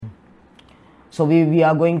So we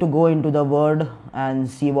are going to go into the word and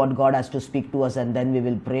see what God has to speak to us, and then we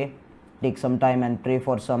will pray. Take some time and pray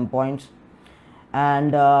for some points.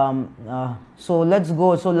 And so let's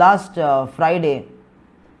go. So last Friday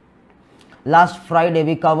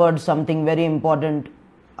we covered something very important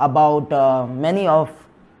about many of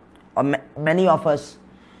us,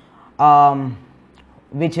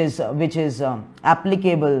 which is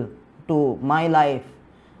applicable to my life.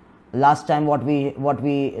 Last time what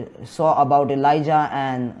we saw about Elijah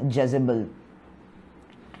and Jezebel,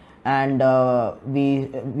 and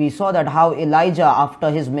we saw that how Elijah, after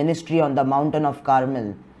his ministry on the mountain of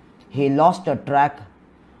Carmel, he lost a track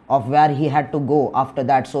of where he had to go after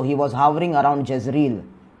that. So he was hovering around Jezreel.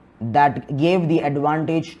 That gave the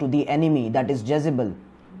advantage to the enemy, that is Jezebel,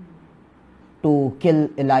 to kill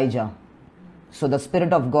Elijah. So the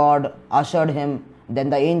Spirit of God ushered him. Then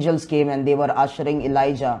the angels came and they were ushering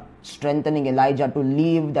Elijah, strengthening Elijah to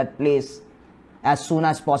leave that place as soon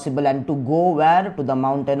as possible and to go where? To the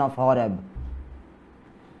mountain of Horeb.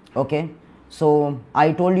 Okay. So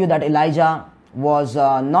I told you that Elijah was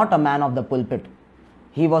not a man of the pulpit.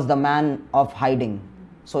 He was the man of hiding.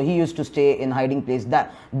 So he used to stay in hiding place.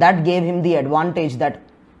 That gave him the advantage that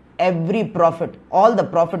every prophet, all the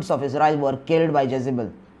prophets of Israel were killed by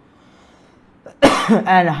Jezebel.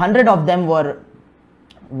 And 100 of them were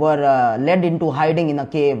led into hiding in a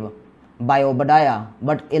cave by Obadiah.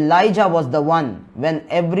 But Elijah was the one, when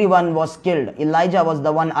everyone was killed, Elijah was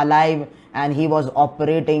the one alive, and he was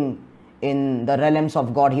operating in the realms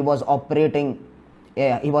of God. He was operating,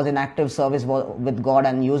 he was in active service with God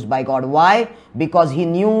and used by God. Why? Because he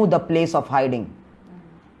knew the place of hiding.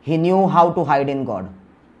 He knew how to hide in God.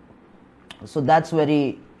 So that's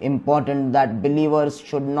very important, that believers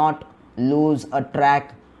should not lose a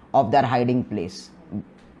track of their hiding place.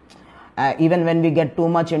 Even when we get too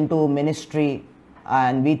much into ministry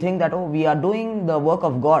and we think that, we are doing the work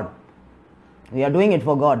of God, we are doing it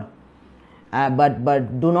for God,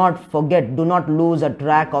 but do not forget, do not lose a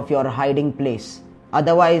track of your hiding place.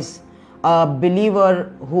 Otherwise, a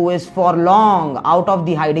believer who is for long out of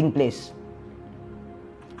the hiding place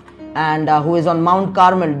and who is on Mount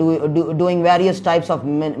Carmel doing various types of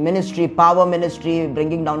ministry, power ministry,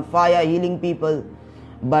 bringing down fire, healing people,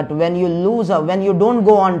 but when you when you don't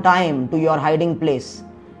go on time to your hiding place,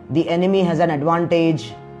 the enemy has an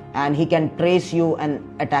advantage and he can trace you and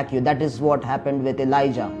attack you. That is what happened with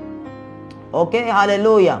Elijah. Okay,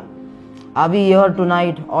 hallelujah. Are we here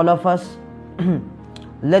tonight, all of us?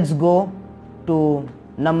 Let's go to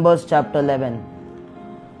Numbers chapter 11.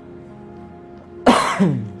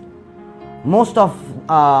 Most of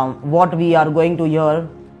what we are going to hear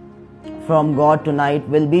from God tonight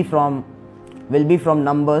will be from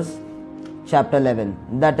Numbers chapter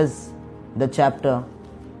 11. That is the chapter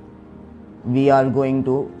we are going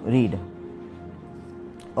to read.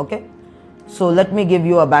 Okay, so let me give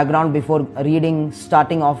you a background before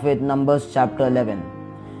starting off with Numbers chapter 11.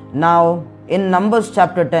 Now in Numbers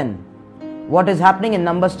chapter 10, what is happening in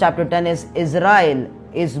Numbers chapter 10 is Israel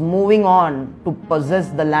is moving on to possess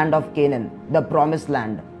the land of Canaan, the promised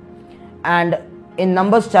land. And in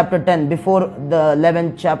Numbers chapter 10, before the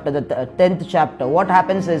 11th chapter, the 10th chapter, what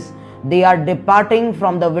happens is they are departing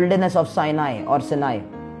from the wilderness of Sinai or Sinai.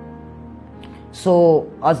 So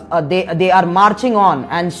they are marching on,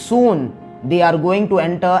 and soon they are going to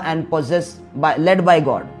enter and possess, led by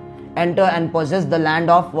God, enter and possess the land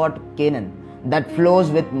of what? Canaan, that flows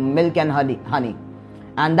with milk and honey.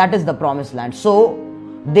 And that is the promised land. So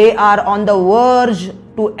they are on the verge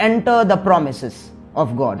to enter the promises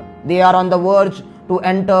of God. They are on the verge to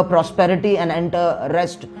enter prosperity and enter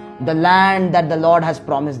rest, the land that the Lord has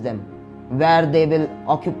promised them, where they will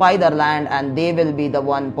occupy the land and they will be the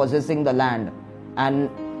one possessing the land, and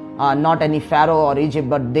not any Pharaoh or Egypt,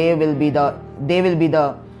 but they will be the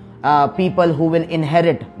people who will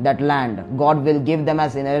inherit that land. God will give them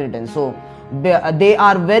as inheritance. So they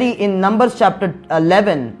are in Numbers chapter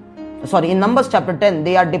 10,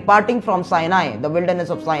 they are departing from Sinai, the wilderness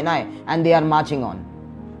of Sinai, and they are marching on.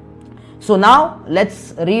 So now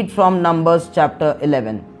let's read from Numbers chapter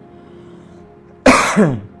 11.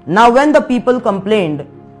 Now when the people complained,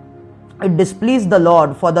 it displeased the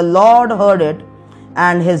Lord, for the Lord heard it,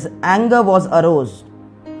 and his anger was aroused.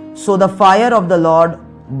 So the fire of the Lord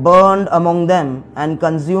burned among them and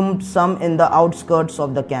consumed some in the outskirts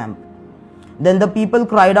of the camp. Then the people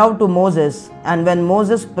cried out to Moses, and when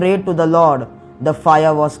Moses prayed to the Lord, the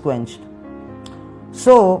fire was quenched.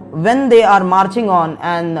 So when they are marching on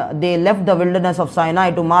and they left the wilderness of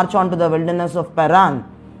Sinai to march on to the wilderness of Paran,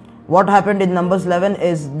 what happened in Numbers 11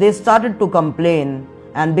 is they started to complain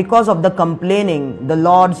And because of the complaining, the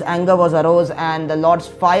Lord's anger was arose and the Lord's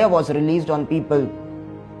fire was released on people.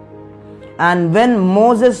 And when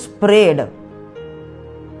Moses prayed,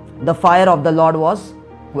 the fire of the Lord was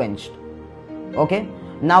quenched. Okay,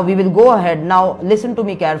 now we will go ahead. Now listen to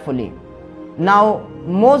me carefully. Now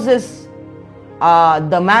Moses,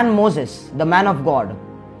 the man of God,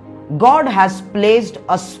 God has placed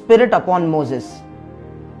a spirit upon Moses,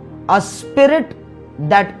 a spirit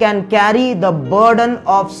that can carry the burden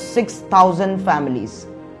of 6,000 families.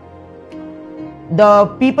 The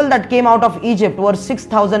people that came out of Egypt were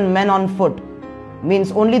 6,000 men on foot,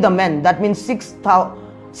 means only the men, that means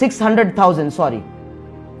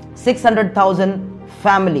 600,000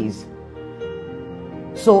 families.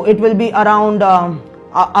 So it will be around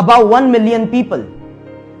about 1 million people.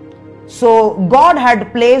 So God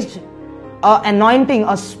had placed an anointing,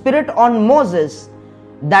 a spirit on Moses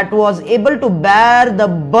that was able to bear the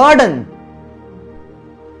burden,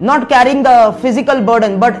 not carrying the physical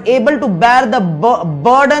burden, but able to bear the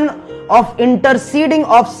burden of interceding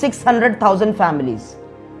of 600,000 families.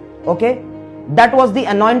 Okay, that was the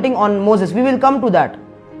anointing on Moses. We will come to that.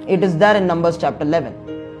 It is there in Numbers chapter 11.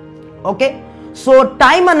 Okay, so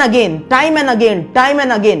time and again,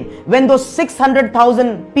 when those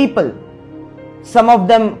 600,000 people, some of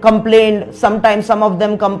them complained, sometimes some of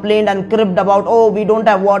them complained and cribbed about, oh, we don't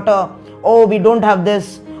have water, oh, we don't have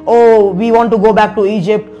this, oh, we want to go back to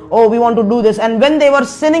Egypt, oh, we want to do this. And when they were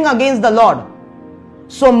sinning against the Lord,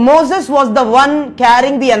 so Moses was the one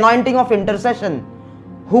carrying the anointing of intercession,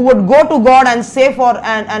 who would go to God and say for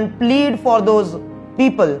and plead for those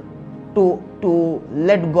people to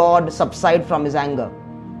let God subside from his anger.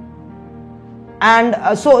 And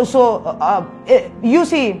you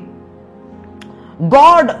see,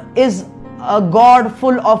 God is a God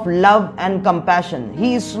full of love and compassion.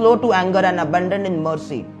 He is slow to anger and abundant in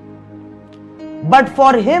mercy. But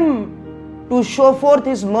for him to show forth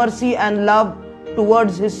his mercy and love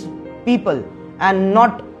towards his people and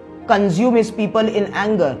not consume his people in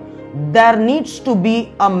anger, there needs to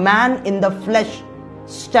be a man in the flesh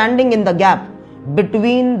standing in the gap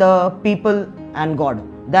between the people and God.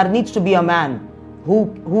 There needs to be a man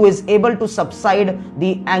who is able to subside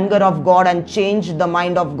the anger of God and change the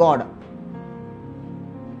mind of God.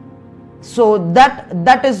 So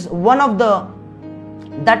that is one of the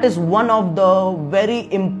very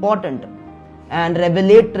important and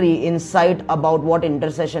revelatory insight about what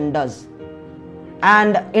intercession does.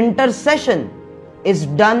 And intercession is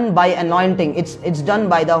done by anointing. It's done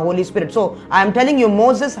by the Holy Spirit. So I am telling you,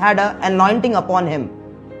 Moses had an anointing upon him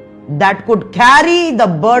that could carry the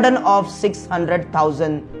burden of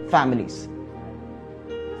 600,000 families.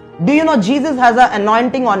 Do you know Jesus has an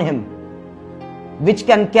anointing on him which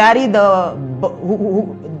can carry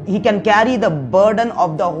he can carry the burden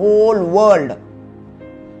of the whole world.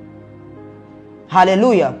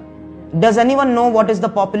 Hallelujah. Does anyone know what is the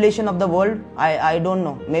population of the world? I don't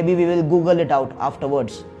know. Maybe we will Google it out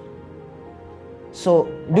afterwards. So,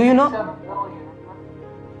 do you know? 7 billion.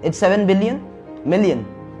 It's 7 billion? Million?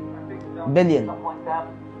 Billion. Something like that.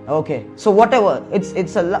 Okay. So whatever.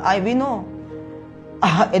 We know.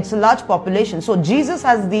 It's a large population. So Jesus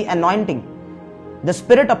has the anointing. The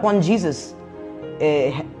Spirit upon Jesus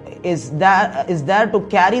is there to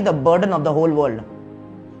carry the burden of the whole world.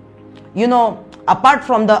 You know, apart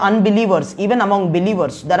from the unbelievers, even among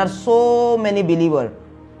believers, there are so many believers.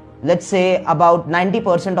 Let's say about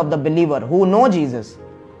 90% of the believer who know Jesus,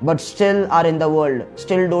 but still are in the world,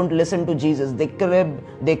 still don't listen to Jesus. They crib,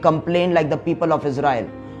 they complain like the people of Israel.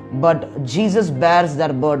 But Jesus bears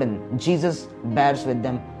their burden. Jesus bears with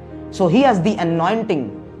them. So he has the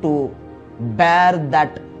anointing to bear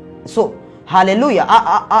that. So, hallelujah.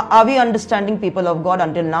 Are we understanding, people of God,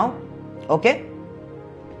 until now? Okay.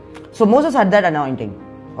 So Moses had that anointing.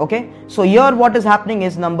 Okay. So here what is happening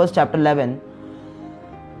is Numbers chapter 11.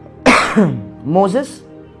 Moses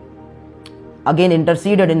again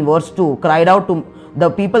interceded in verse 2, the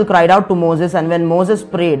people cried out to Moses, and when Moses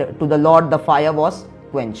prayed to the Lord, the fire was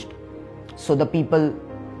quenched. So the people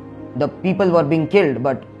were being killed,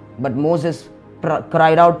 but Moses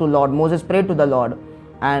cried out to Lord. Moses prayed to the Lord,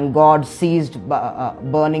 and God ceased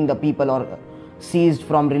burning the people, or ceased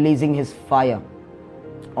from releasing his fire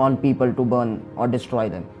on people to burn or destroy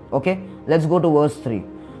them. Okay, let's go to verse 3.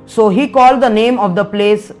 So he called the name of the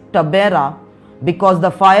place Taberah, because the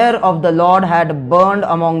fire of the Lord had burned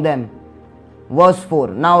among them. Verse 4.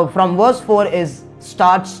 Now from verse 4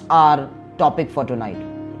 starts our topic for tonight.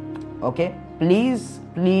 Okay, please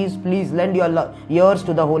lend your ears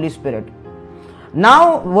to the Holy Spirit.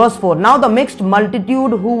 Now verse 4. Now the mixed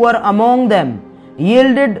multitude who were among them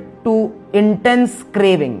yielded to intense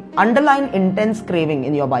craving. Underline intense craving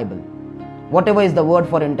in your Bible. Whatever is the word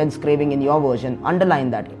for intense craving in your version,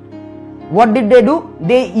 underline that. What did they do?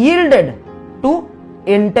 They yielded to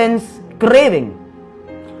intense craving.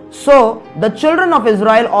 So the children of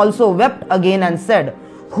Israel also wept again and said,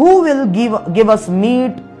 who will give us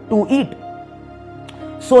meat to eat?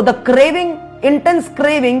 So the craving, intense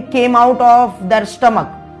craving came out of their stomach,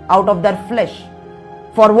 out of their flesh.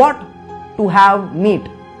 For what? To have meat.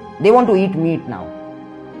 They want to eat meat now.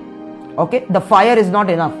 Okay, the fire is not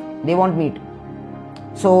enough. They want meat.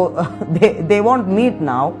 So they want meat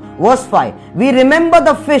now. Verse 5. We remember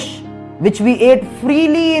the fish which we ate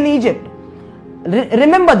freely in Egypt.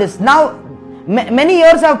 Remember this. Now many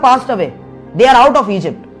years have passed away. They are out of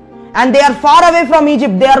Egypt. And they are far away from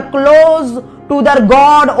Egypt. They are close to their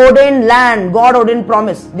God-ordained land, God-ordained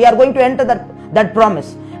promise. They are going to enter that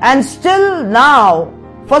promise. And still now,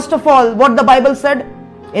 first of all, what the Bible said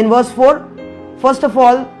in verse 4, first of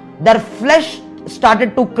all, their flesh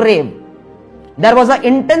started to crave. There was an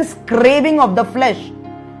intense craving of the flesh.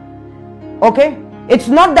 Okay? It's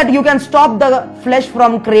not that you can stop the flesh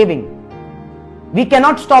from craving. We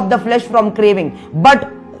cannot stop the flesh from craving. But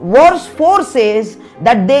verse 4 says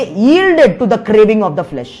that they yielded to the craving of the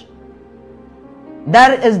flesh.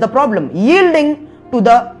 There is the problem. Yielding to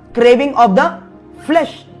the craving of the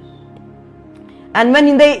flesh. And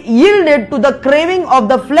when they yielded to the craving of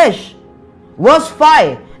the flesh, verse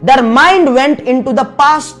 5, their mind went into the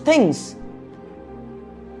past things.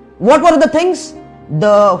 What were the things?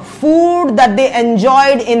 The food that they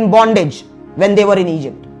enjoyed in bondage when they were in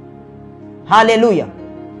Egypt. Hallelujah.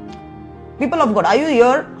 People of God, are you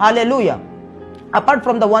here? Hallelujah. Apart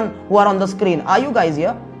from the one who are on the screen, are you guys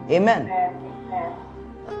here? Amen.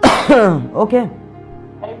 Amen. Okay.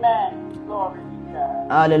 Amen. Glory to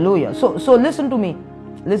God. Hallelujah. So listen to me.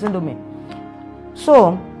 Listen to me.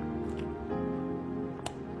 So,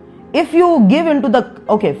 if you give into the,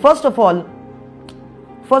 okay, first of all,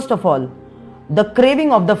 the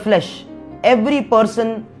craving of the flesh, every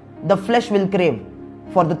person, the flesh will crave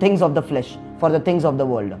for the things of the flesh, for the things of the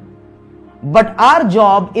world. But our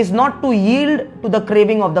job is not to yield to the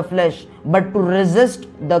craving of the flesh, but to resist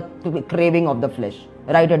the craving of the flesh.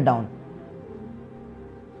 Write it down.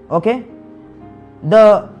 Okay?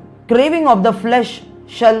 The craving of the flesh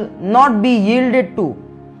shall not be yielded to,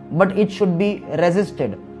 but it should be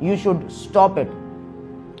resisted. You should stop it.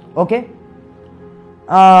 Okay?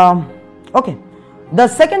 Okay. The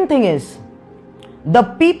second thing is, the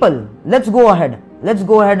people, let's go ahead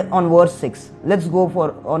on verse 6. Let's go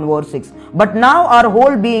on verse 6. But now our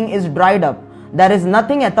whole being is dried up. There is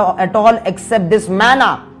nothing at all except this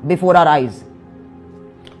manna before our eyes.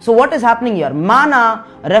 So what is happening here? Manna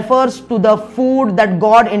refers to the food that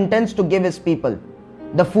God intends to give His people.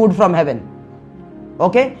 The food from heaven.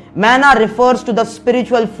 Okay? Manna refers to the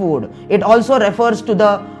spiritual food. It also refers to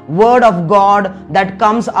the word of God that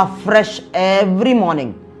comes afresh every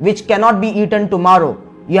morning, which cannot be eaten tomorrow.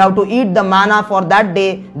 You have to eat the manna for that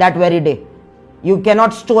day, that very day. You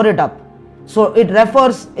cannot store it up. So it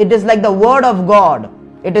is like the word of God.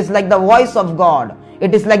 It is like the voice of God.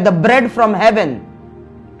 It is like the bread from heaven.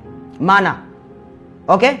 Manna.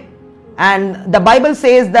 Okay? And the Bible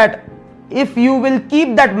says that if you will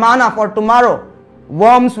keep that manna for tomorrow,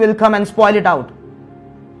 worms will come and spoil it out.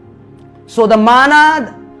 So the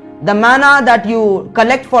manna that you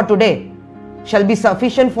collect for today shall be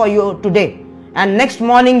sufficient for you today. And next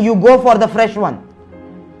morning you go for the fresh one.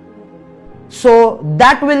 So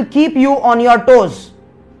that will keep you on your toes.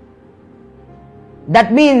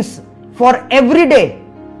 That means for every day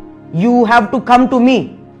you have to come to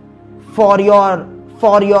me for your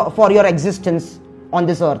existence on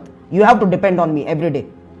this earth. You have to depend on me every day.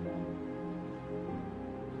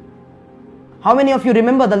 How many of you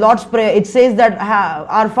remember the Lord's Prayer? It says that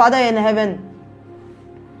our Father in heaven,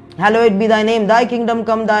 hallowed be thy name, thy kingdom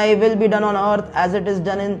come, thy will be done on earth as it is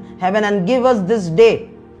done in heaven, and give us this day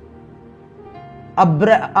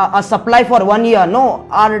a supply for 1 year. No,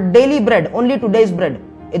 our daily bread, only today's bread,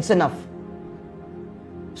 it's enough.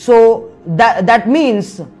 So that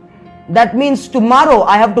means tomorrow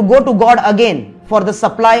I have to go to God again for the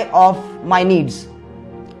supply of my needs.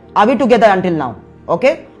 Are we together until now?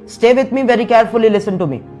 Okay? Stay with me very carefully, listen to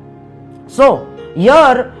me. So,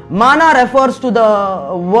 here manna refers to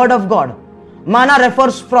the word of God. Manna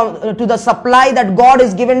refers to the supply that God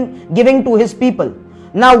is giving to His people.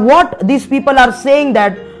 Now what these people are saying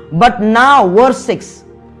that, but now verse 6,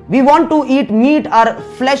 we want to eat meat, our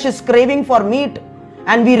flesh is craving for meat,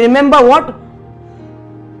 and we remember what?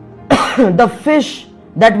 The fish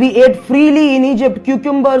that we ate freely in Egypt,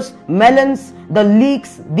 cucumbers, melons, the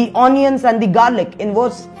leeks, the onions and the garlic in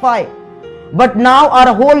verse 5. But now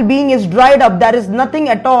our whole being is dried up. There is nothing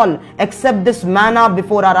at all except this manna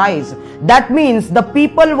before our eyes. That means the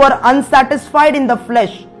people were unsatisfied in the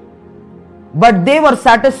flesh, but they were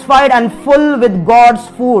satisfied and full with God's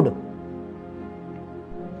food.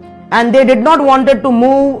 And they did not wanted to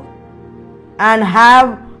move and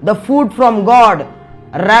have the food from God,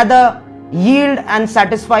 rather yield and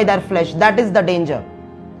satisfy their flesh. That is the danger.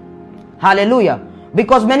 Hallelujah.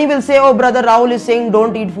 Because many will say, oh, brother Rahul is saying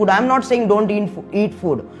don't eat food. I am not saying don't eat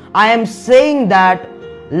food. I am saying that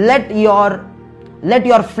let your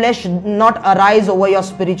flesh not arise over your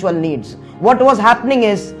spiritual needs. What was happening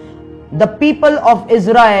is the people of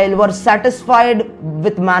Israel were satisfied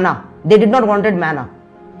with manna. They did not wanted manna.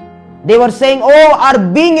 They were saying, oh, our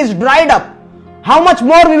being is dried up. How much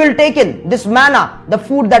more we will take in this manna, the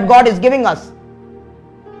food that God is giving us.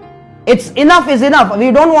 It's enough is enough. We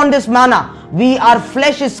don't want this manna. Our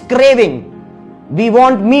flesh is craving. We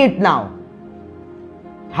want meat now.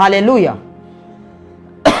 Hallelujah.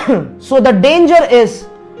 So the danger is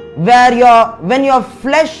when your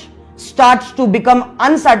flesh starts to become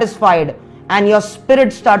unsatisfied and your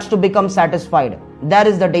spirit starts to become satisfied. That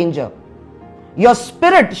is the danger. Your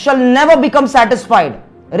spirit shall never become satisfied.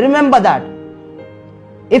 Remember that.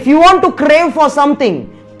 If you want to crave for something,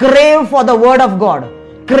 crave for the word of God.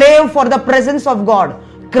 Crave for the presence of God.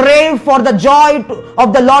 Crave for the joy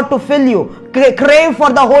of the Lord to fill you. Crave for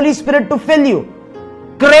the Holy Spirit to fill you.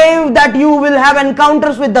 Crave that you will have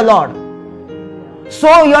encounters with the Lord.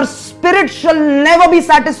 So your spirit shall never be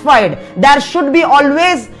satisfied. There should be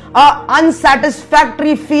always an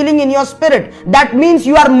unsatisfactory feeling in your spirit. That means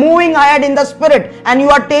you are moving ahead in the spirit and you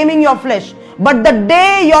are taming your flesh. But the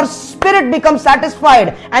day your spirit becomes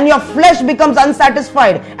satisfied and your flesh becomes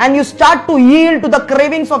unsatisfied and you start to yield to the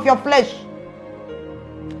cravings of your flesh,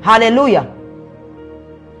 hallelujah,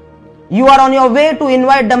 you are on your way to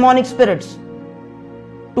invite demonic spirits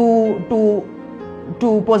to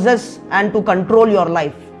possess and to control your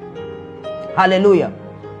life. Hallelujah.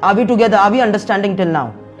 Are we together? Are we understanding till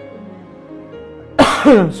now?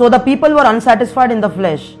 So the people were unsatisfied in the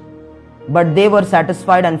flesh, but they were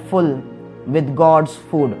satisfied and full with God's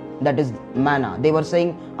food, that is manna. They were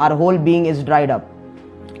saying our whole being is dried up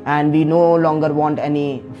and we no longer want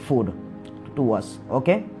any food to us.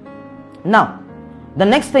 Okay. Now the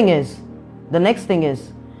next thing is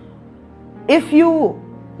if you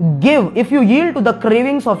yield to the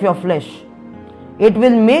cravings of your flesh, it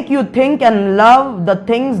will make you think and love the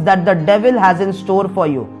things that the devil has in store for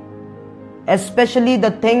you, especially the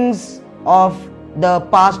things of the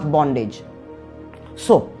past bondage.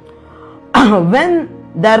 So when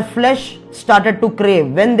their flesh started to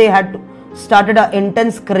crave, when they started an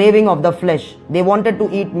intense craving of the flesh, they wanted to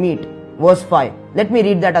eat meat. Verse 5. Let me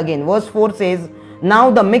read that again. Verse 4 says, now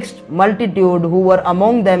the mixed multitude who were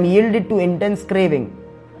among them yielded to intense craving.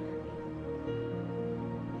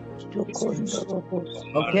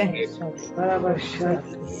 Okay.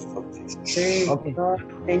 Okay.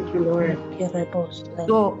 Thank you, Lord.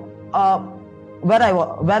 So,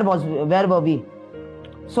 where were we?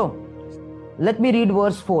 So, let me read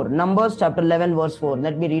verse 4. Numbers chapter 11 verse 4.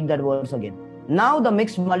 Let me read that verse again. Now the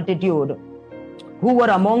mixed multitude who were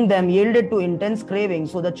among them yielded to intense craving.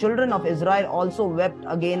 So the children of Israel also wept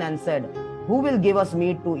again and said, who will give us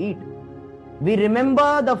meat to eat? We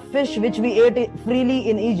remember the fish which we ate freely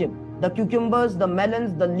in Egypt, the cucumbers, the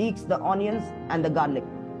melons, the leeks, the onions, and the garlic.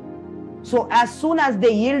 So as soon as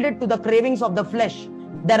they yielded to the cravings of the flesh,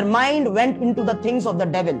 their mind went into the things of the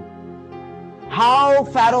devil. How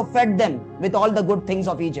Pharaoh fed them with all the good things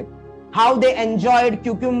of Egypt. How they enjoyed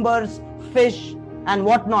cucumbers, fish, and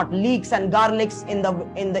whatnot, leeks and garlics in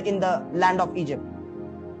the land of Egypt.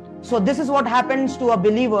 So this is what happens to a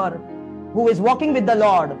believer who is walking with the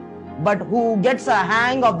Lord, but who gets a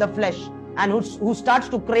hang of the flesh and who starts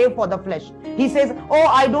to crave for the flesh. He says, oh,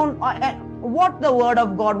 what the word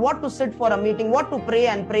of God, what to sit for a meeting, what to pray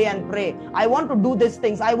and pray and pray. I want to do these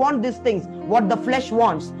things. I want these things, what the flesh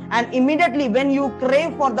wants. And immediately when you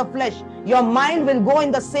crave for the flesh, your mind will go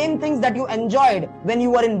in the same things that you enjoyed when you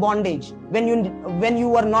were in bondage, when you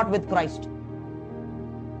were not with Christ.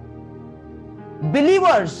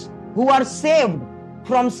 Believers who are saved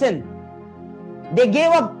from sin, they gave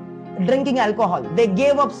up drinking alcohol, they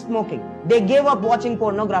gave up smoking, they gave up watching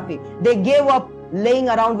pornography, they gave up laying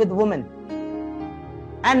around with women.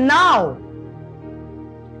 And now,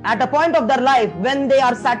 at a point of their life, when they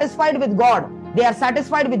are satisfied with God, they are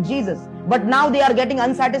satisfied with Jesus, but now they are getting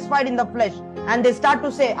unsatisfied in the flesh, and they start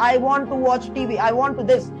to say, I want to watch TV, I want to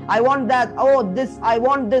this, I want that, oh this, I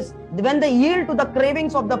want this. When they yield to the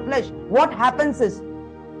cravings of the flesh, what happens is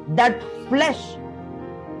that flesh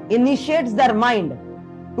initiates their mind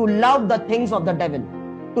to love the things of the devil,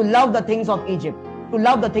 to love the things of Egypt, to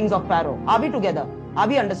love the things of Pharaoh. Are we together? Are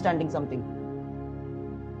we understanding something?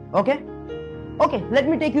 Okay? Okay, let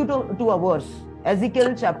me take you to a verse.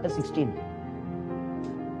 Ezekiel chapter 16.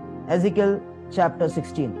 Ezekiel chapter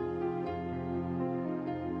 16.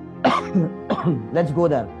 Let's go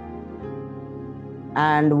there.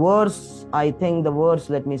 And verse, I think the verse,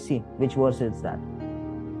 let me see. Which verse is that?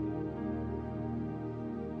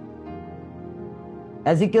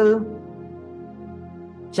 Ezekiel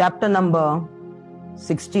chapter number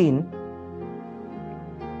 16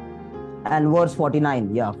 and verse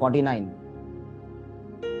 49. Yeah, 49.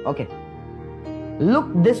 Okay. Look,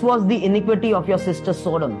 this was the iniquity of your sister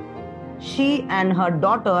Sodom. She and her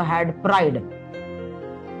daughter had pride,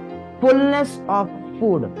 fullness of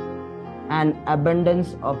food, and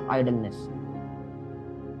abundance of idleness.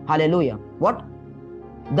 Hallelujah. What?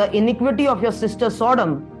 The iniquity of your sister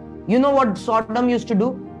Sodom. You know what Sodom used to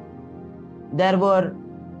do? There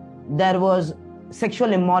was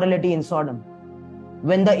sexual immorality in Sodom.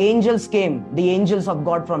 When the angels came, the angels of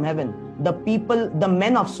God from heaven, the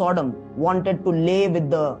men of Sodom wanted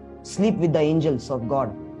to sleep with the angels of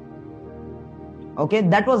God. Okay,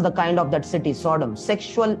 that was the kind of that city, Sodom.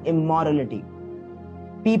 Sexual immorality.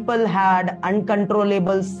 People had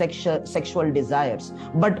uncontrollable sexual desires.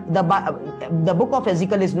 But the book of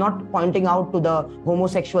Ezekiel is not pointing out to the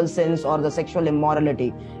homosexual sins or the sexual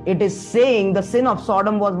immorality. It is saying the sin of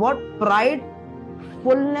Sodom was what? Pride,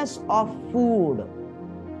 fullness of food.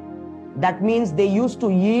 That means they used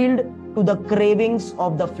to yield to the cravings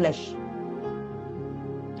of the flesh.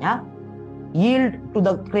 Yeah? Yield to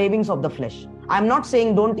the cravings of the flesh. I'm not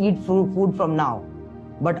saying don't eat food from now.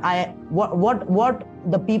 But what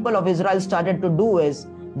the people of Israel started to do is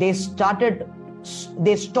they stopped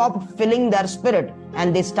filling their spirit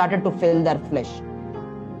and they started to fill their flesh.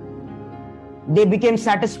 They became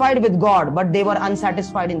satisfied with God, but they were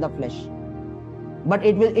unsatisfied in the flesh. But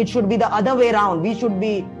it should be the other way around. We should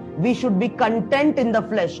be content in the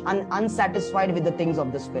flesh and unsatisfied with the things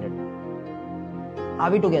of the spirit.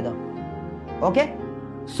 Are we together? Okay?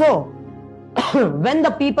 So when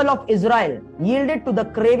the people of Israel yielded to the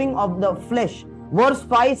craving of the flesh, verse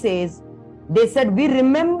 5 says, they said, we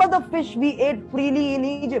remember the fish we ate freely in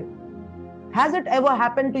Egypt. Has it ever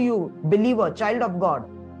happened to you, believer, child of God,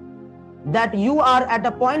 that you are at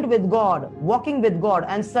a point with God, walking with God,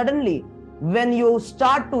 and suddenly when you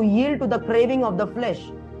start to yield to the craving of the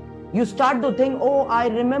flesh, you start to think, oh, I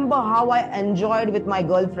remember how I enjoyed with my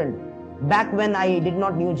girlfriend back when I did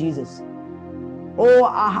not know Jesus. Oh,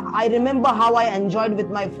 I remember how I enjoyed with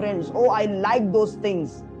my friends. Oh, I like those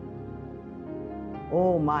things.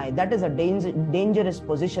 Oh my, that is a dangerous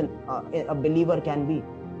position a believer can be.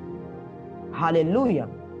 Hallelujah.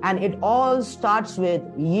 And it all starts with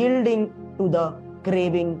yielding to the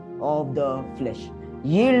craving of the flesh.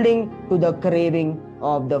 Yielding to the craving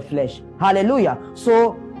of the flesh. Hallelujah.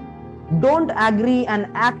 So, don't agree and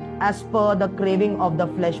act as per the craving of the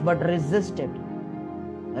flesh, but resist it.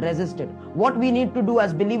 Resist it. What we need to do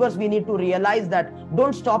as believers, we need to realize that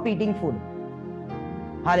don't stop eating food.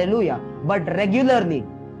 Hallelujah. But regularly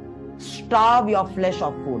starve your flesh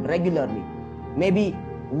of food. Regularly. Maybe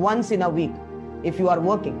once in a week if you are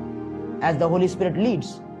working as the Holy Spirit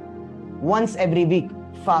leads. Once every week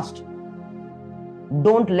fast.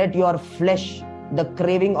 Don't let your flesh, the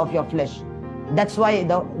craving of your flesh. That's why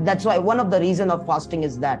one of the reason of fasting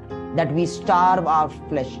is that we starve our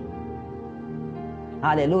flesh.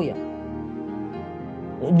 Hallelujah.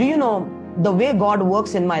 Do you know the way God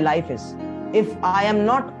works in my life is, if I am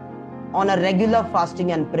not on a regular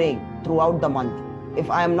fasting and praying throughout the month, if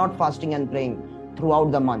I am not fasting and praying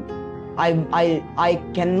throughout the month, I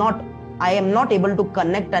am not able to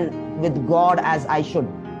connect with God as I should.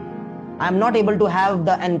 I am not able to have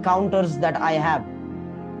the encounters that I have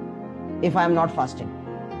if I am not fasting.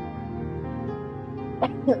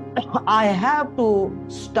 I have to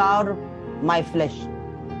starve my flesh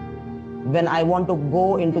when I want to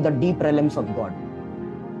go into the deep realms of God.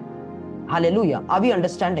 Hallelujah. Are we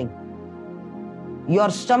understanding?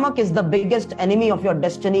 Your stomach is the biggest enemy of your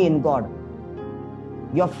destiny in God.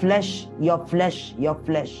 Your flesh, your flesh, your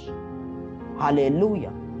flesh.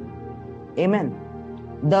 Hallelujah. Amen.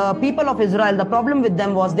 The people of Israel, the problem with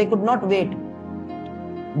them was they could not wait.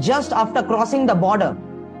 Just after crossing the border,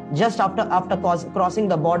 crossing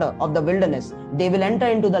the border of the wilderness, they will enter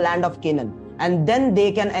into the land of Canaan. And then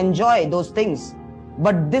they can enjoy those things.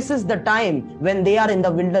 But this is the time when they are in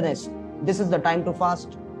the wilderness. This is the time to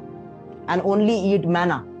fast. And only eat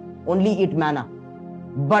manna. Only eat manna.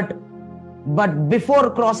 But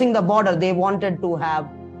before crossing the border, they wanted to have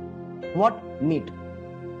what? Meat.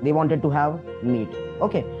 They wanted to have meat.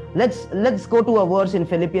 Okay, let's go to a verse in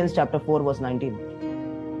Philippians chapter 4 verse 19.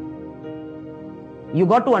 You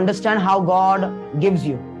got to understand how God gives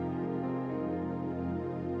you.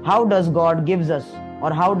 How does God gives us,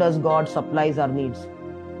 or how does God supplies our needs?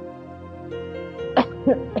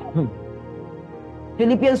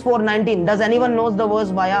 Philippians 4:19. Does anyone knows the verse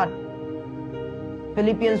by heart?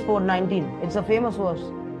 Philippians 4:19. It's a famous verse.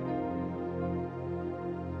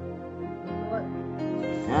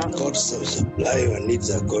 God shall supply our needs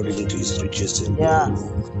according to His riches in Yeah.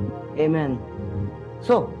 Amen.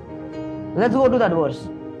 So, let's go to that verse.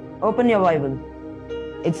 Open your Bible.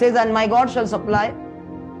 It says, and my God shall supply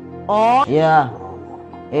all. Yeah.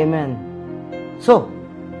 Amen. So,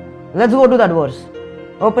 let's go to that verse.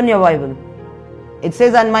 Open your Bible. It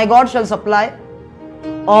says, and my God shall supply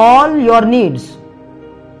all your needs.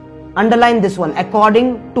 Underline this one.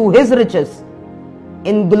 According to His riches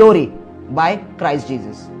in glory by Christ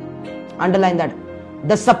Jesus. Underline that.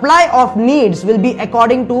 The supply of needs will be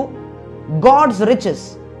according to God's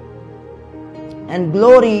riches and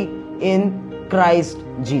glory in Christ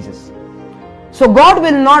Jesus. So God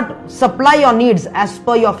will not supply your needs as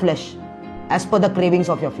per your flesh, as per the cravings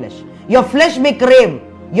of your flesh. Your flesh may crave,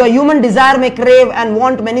 your human desire may crave and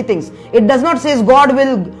want many things. It does not say God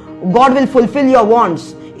will fulfill your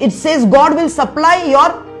wants. It says God will supply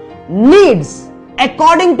your needs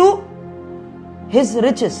according to His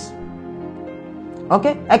riches.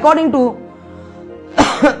 Okay? According to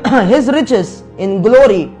His riches in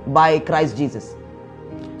glory by Christ Jesus.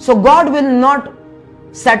 So God will not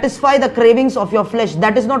satisfy the cravings of your flesh.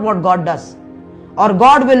 That is not what God does. Or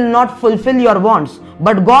God will not fulfill your wants.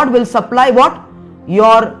 But God will supply what?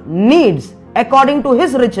 Your needs according to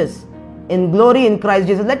His riches in glory in Christ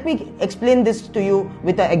Jesus. Let me explain this to you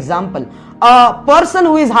with an example. A person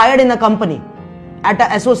who is hired in a company at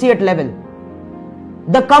an associate level,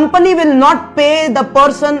 the company will not pay the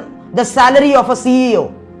person the salary of a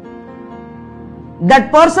CEO.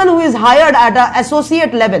 That person who is hired at an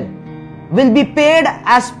associate level will be paid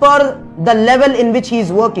as per the level in which he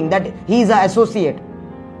is working, that he is an associate.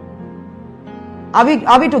 Are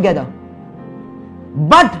we together?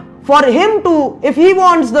 But for him to, if he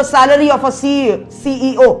wants the salary of a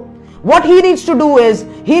CEO, what he needs to do is,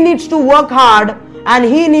 he needs to work hard and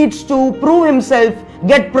he needs to prove himself,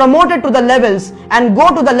 get promoted to the levels and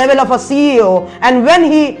go to the level of a CEO. And when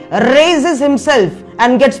he raises himself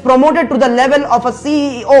and gets promoted to the level of a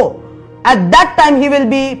CEO, at that time he will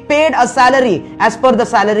be paid a salary as per the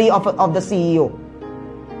salary of the CEO.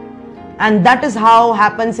 And that is how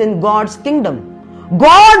happens in God's kingdom.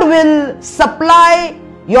 God will supply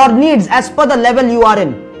your needs as per the level you are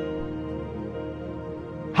in.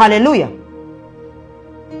 Hallelujah.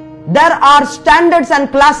 There are standards and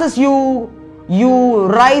classes you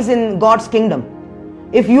rise in God's kingdom.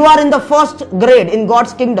 If you are in the first grade in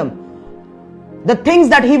God's kingdom, the things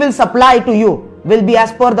that He will supply to you will be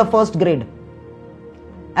as per the first grade,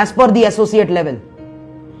 as per the associate level.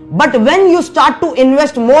 But when you start to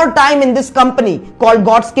invest more time in this company called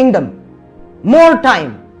God's kingdom, more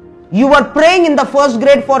time, you were praying in the first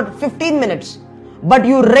grade for 15 minutes, but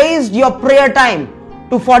you raised your prayer time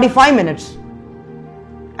to 45 minutes.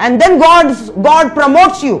 And then God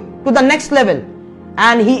promotes you to the next level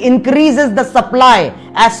and He increases the supply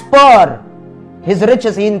as per His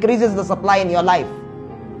riches. He increases the supply in your life.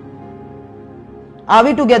 Are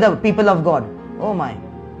we together, people of God? Oh my.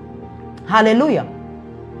 Hallelujah.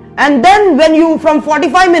 And then when you, from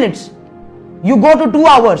 45 minutes, you go to 2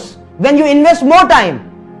 hours. When you invest more time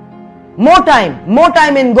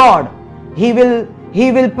in God, He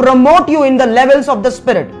will promote you in the levels of the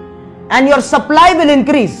Spirit. And your supply will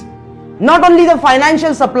increase. Not only the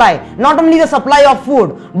financial supply, not only the supply of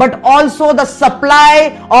food, but also the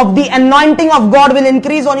supply of the anointing of God will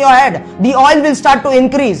increase on your head. The oil will start to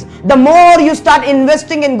increase. The more you start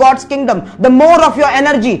investing in God's kingdom, the more of your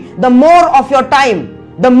energy, the more of your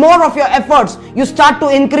time, the more of your efforts you start to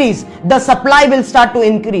increase, the supply will start to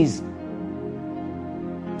increase.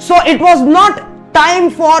 So it was not time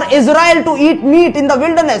for Israel to eat meat in the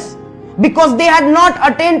wilderness because they had not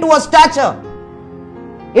attained to a stature.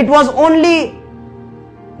 It was only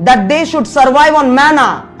that they should survive on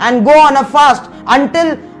manna and go on a fast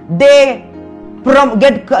until they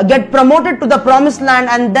get promoted to the promised land,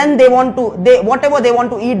 and then whatever they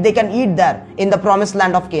want to eat, they can eat there in the promised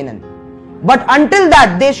land of Canaan. But until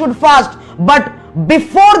that, they should fast. But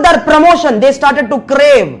before their promotion, they started to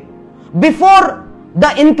crave. Before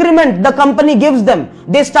the increment the company gives them,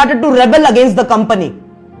 they started to rebel against the company.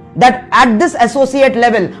 That at this associate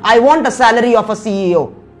level, I want a salary of a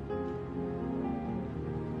CEO.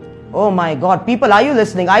 Oh my God. People, are you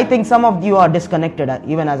listening? I think some of you are disconnected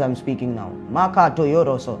even as I'm speaking now. Maka to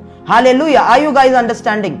Yoroso. Hallelujah. Are you guys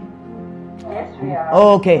understanding? Yes, we are.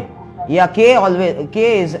 Okay. Yeah, K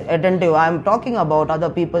is attentive. I'm talking about other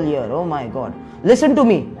people here. Oh my God. Listen to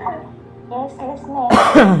me. Yes,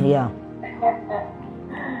 listening. Yeah.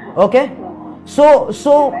 Okay. So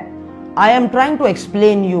I am trying to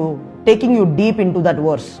explain you, taking you deep into that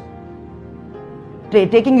verse.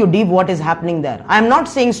 Taking you deep what is happening there. I am not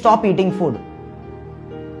saying stop eating food.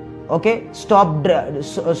 Okay, stop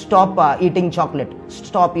eating chocolate.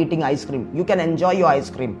 Stop eating ice cream. You can enjoy your ice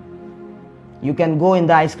cream. You can go in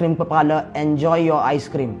the ice cream parlor, enjoy your ice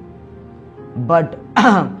cream. But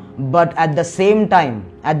but at the same time,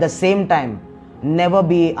 never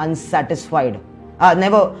be unsatisfied.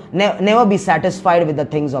 Never be satisfied with the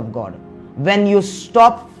things of God. When you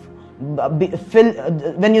stop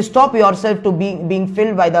yourself to being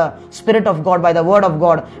filled by the Spirit of God, by the Word of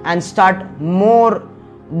God, and start more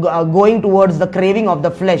going towards the craving of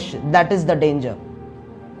the flesh, that is the danger.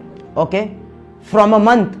 Okay, from a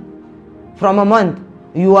month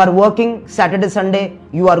you are working Saturday, Sunday,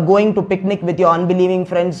 you are going to picnic with your unbelieving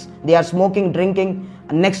friends, they are smoking, drinking.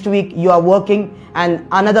 Next week you are working, and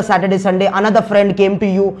another Saturday, Sunday, another friend came to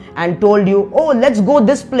you and told you, oh, let's go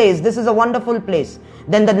this place, this is a wonderful place.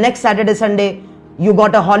 Then the next Saturday, Sunday, you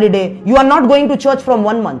got a holiday. You are not going to church from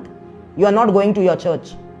 1 month. You are not going to your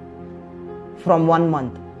church from 1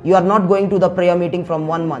 month. You are not going to the prayer meeting from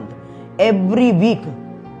 1 month. Every week,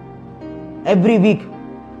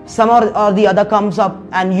 some or the other comes up,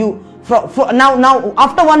 and you, now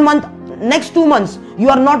after 1 month, next 2 months, you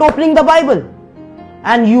are not opening the Bible.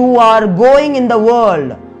 And you are going in the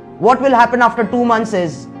world. What will happen after 2 months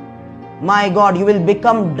is, my God, you will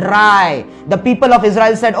become dry. The people of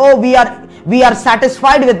Israel said, oh, we are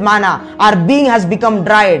satisfied with manna. Our being has become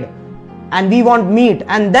dried and we want meat.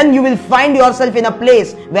 And then you will find yourself in a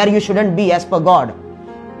place where you shouldn't be as per God.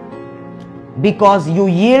 Because you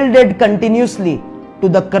yielded continuously to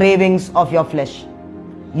the cravings of your flesh.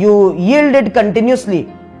 You yielded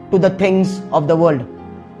continuously to the things of the world.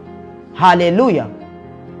 Hallelujah.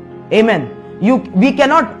 Amen. We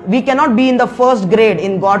cannot be in the first grade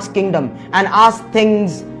in God's kingdom and ask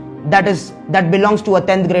things that belongs to a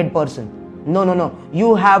 10th grade person. No.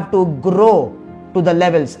 You have to grow to the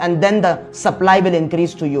levels, and then the supply will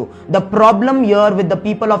increase to you. The problem here with the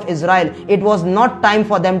people of Israel, it was not time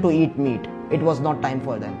for them to eat meat. It was not time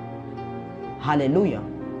for them. Hallelujah.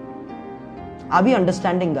 Are we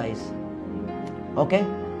understanding, guys? Okay.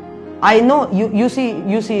 I know you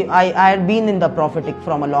see I had been in the prophetic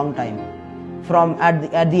from a long time. From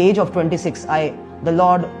at the age of 26, the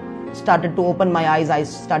Lord started to open my eyes. I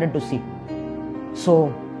started to see.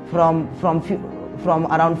 So from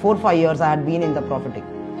around 4 or 5 years, I had been in the prophetic,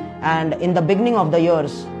 and in the beginning of the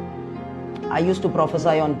years, I used to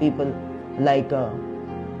prophesy on people like,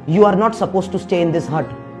 you are not supposed to stay in this hut.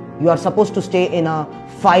 You are supposed to stay in a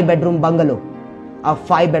 5-bedroom bungalow, a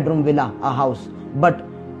 5-bedroom villa, a house. But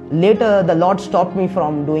later, the Lord stopped me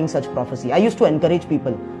from doing such prophecy. I used to encourage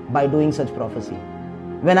people by doing such prophecy.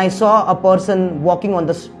 When I saw a person walking on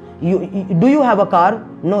the do you have a car?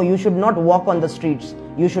 No, you should not walk on the streets.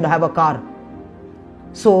 You should have a car.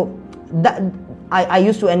 So that I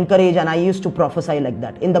used to encourage and I used to prophesy like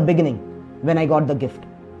that in the beginning when I got the gift,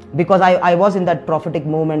 because I was in that prophetic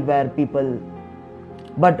moment where people,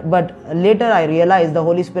 but later I realized the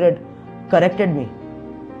Holy Spirit corrected me.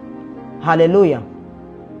 Hallelujah.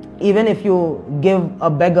 Even if you give a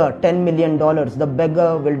beggar $10 million, the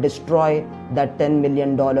beggar will destroy that $10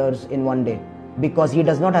 million in one day, because he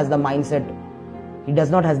does not have the mindset. He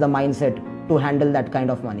does not have the mindset to handle that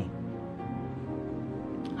kind of money.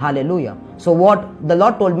 Hallelujah. So what the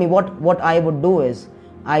Lord told me, what I would do is,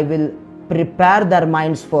 I will prepare their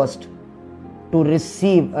minds first to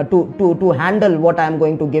receive, to handle what I am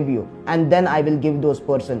going to give you, and then I will give those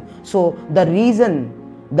person. So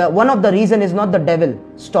one of the reason is not the devil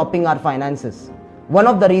stopping our finances. One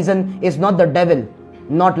of the reason is not the devil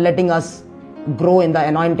not letting us grow in the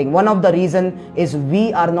anointing. One of the reason is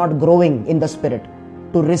we are not growing in the spirit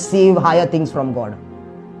to receive higher things from God.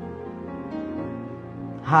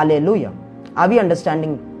 Hallelujah. Are we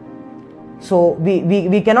understanding? So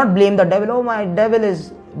we cannot blame the devil. Oh, my devil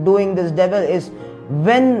is doing this. Devil is.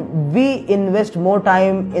 When we invest more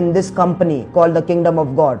time in this company called the kingdom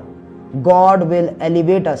of God, God will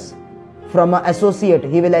elevate us from an associate.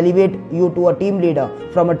 He will elevate you to a team leader.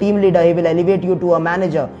 From a team leader, he will elevate you to a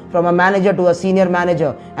manager. From a manager to a senior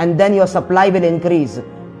manager. And then your supply will increase.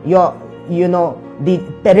 The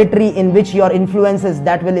territory in which your influence is,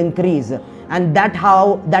 that will increase. And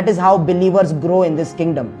that is how believers grow in this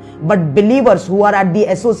kingdom. But believers who are at the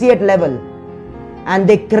associate level and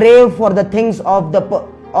they crave for the things for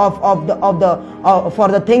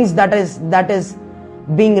the things that is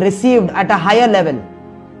being received at a higher level,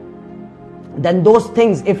 then those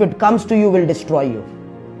things, if it comes to you, will destroy you.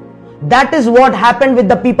 That is what happened with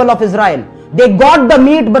the people of Israel. They got the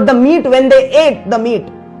meat, but the meat, when they ate the meat,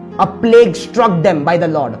 a plague struck them by the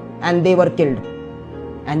Lord and they were killed.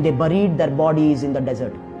 And they buried their bodies in the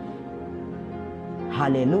desert.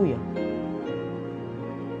 Hallelujah.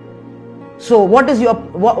 So what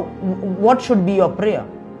should be your prayer?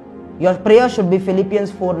 Your prayer should be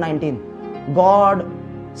Philippians 4:19. God,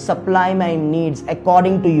 supply my needs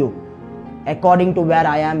according to you, according to where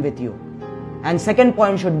I am with you. And second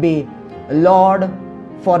point should be, Lord,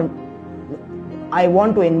 I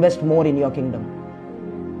want to invest more in your kingdom.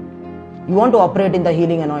 You want to operate in the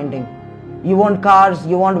healing anointing. You want cars,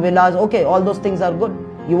 you want villas, okay, all those things are good.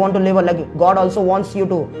 You want to live God also wants you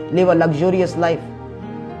to live a luxurious life.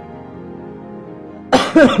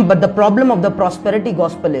 But the problem of the prosperity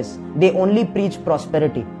gospel is, they only preach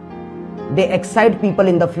prosperity. They excite people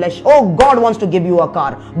in the flesh. Oh, God wants to give you a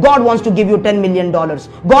car. God wants to give you $10 million.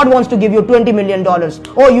 God wants to give you $20 million.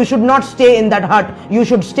 Oh, you should not stay in that hut. You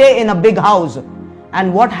should stay in a big house.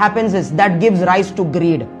 And what happens is, that gives rise to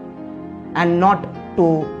greed and not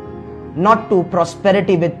to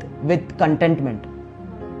prosperity with contentment.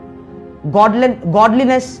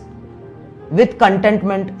 Godliness with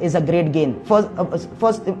contentment is a great gain. Where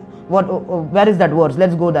is that verse?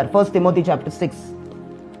 Let's go there. 1 Timothy chapter 6.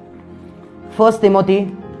 1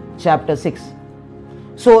 Timothy chapter 6.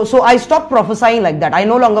 So I stopped prophesying like that. I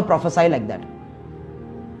no longer prophesy like that.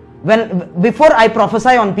 Before I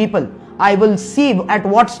prophesy on people, I will see at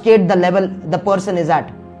what state the level the person is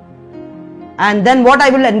at. And then what I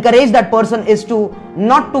will encourage that person is to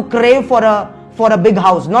not to crave for a big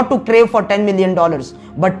house, not to crave for $10 million,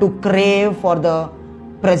 but to crave for the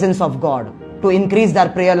presence of God, to increase their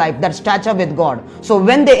prayer life, their stature with God. So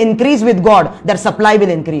when they increase with God, their supply will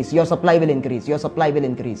increase, your supply will increase, your supply will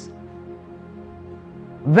increase.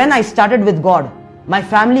 When I started with God, my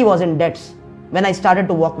family was in debts. When I started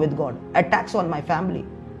to walk with God, attacks on my family,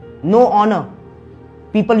 no honor.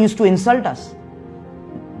 People used to insult us.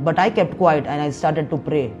 But I kept quiet and I started to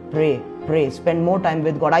pray, spend more time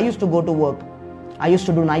with God. I used to go to work. I used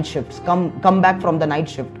to do night shifts, come back from the night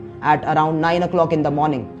shift at around 9 o'clock in the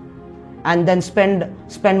morning, and then spend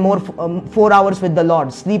more 4 hours with the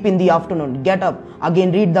Lord, sleep in the afternoon, get up,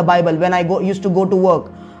 again read the Bible. When I used to go to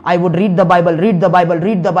work, I would read the Bible.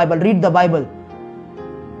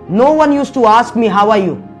 No one used to ask me, how are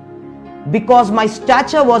you? Because my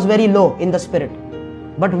stature was very low in the spirit.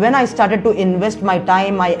 But when I started to invest my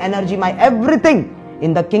time, my energy, my everything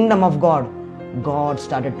in the kingdom of God, God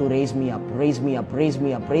started to raise me up. I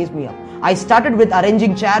started with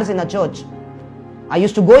arranging chairs in a church. I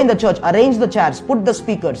used to go in the church, arrange the chairs, put the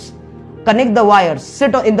speakers, connect the wires,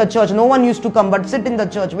 sit in the church. No one used to come, but sit in the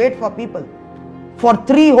church, wait for people. For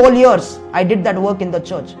 3 whole years, I did that work in the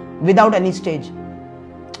church without any stage.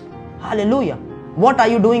 Hallelujah. What are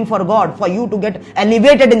you doing for God? For you to get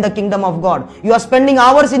elevated in the kingdom of God. You are spending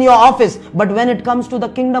hours in your office, but when it comes to the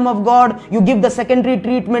kingdom of God, you give the secondary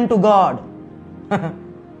treatment to God.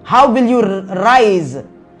 How will you rise?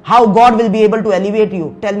 How God will be able to elevate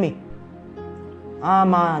you? Tell me.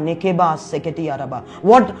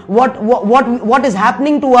 What is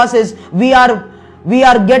happening to us is we are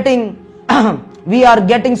getting we are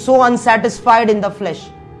getting so unsatisfied in the flesh.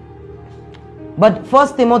 But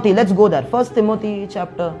 1 Timothy, let's go there. 1 Timothy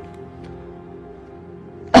chapter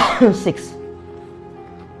 6.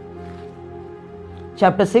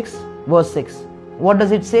 Chapter 6, verse 6. What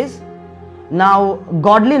does it say? Now,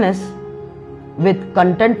 godliness with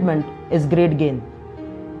contentment is great gain.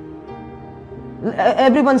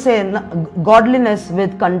 Everyone say, godliness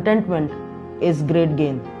with contentment is great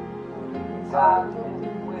gain.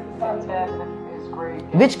 Godliness with contentment is great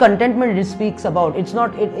gain. Which contentment it speaks about? It's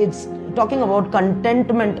it's talking about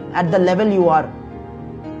contentment at the level you are.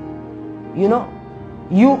 You know,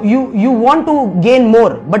 you want to gain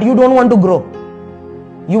more, but you don't want to grow.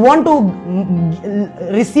 You want to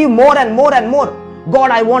receive more and more and more.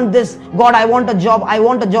 God, I want this. God, I want a job. I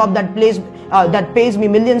want a job that pays me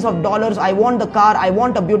millions of dollars. I want the car. I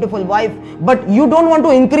want a beautiful wife. But you don't want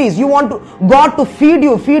to increase. You want God to feed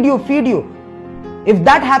you. If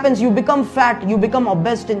that happens, you become fat. You become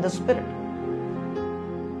obese in the spirit.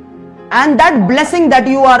 And that blessing that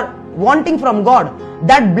you are wanting from God,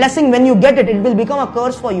 that blessing, when you get it, it will become a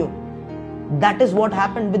curse for you. That is what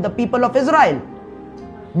happened with the people of Israel.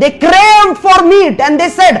 They craved for meat and they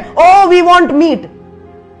said, oh, we want meat.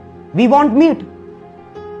 We want meat.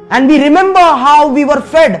 And we remember how we were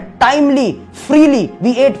fed timely, freely.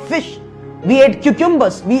 We ate fish. We ate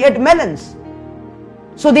cucumbers. We ate melons.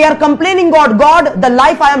 So they are complaining, God, the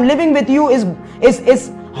life I am living with you is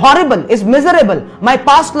horrible, is miserable. My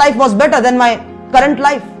past life was better than my current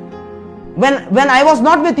life. When I was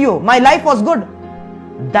not with you, my life was good.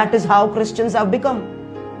 That is how Christians have become.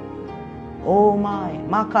 Oh my,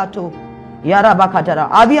 Makato, Yara Bakatara.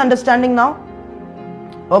 Are we understanding now?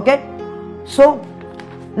 Okay. So,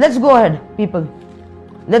 let's go ahead, people.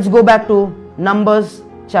 Let's go back to Numbers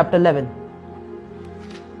chapter 11.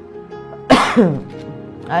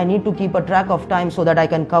 I need to keep a track of time so that I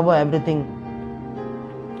can cover everything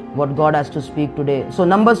what God has to speak today. So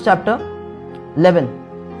Numbers chapter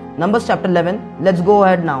 11. Numbers chapter 11. Let's go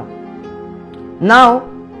ahead now. Now,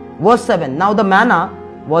 verse 7. Now the manna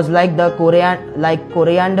was like the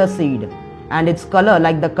coriander seed, and its color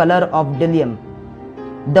like the color of bdellium.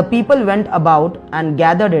 The people went about and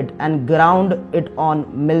gathered it and ground it on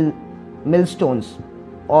millstones,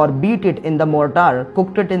 or beat it in the mortar,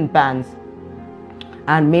 cooked it in pans,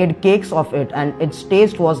 and made cakes of it, and its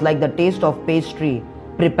taste was like the taste of pastry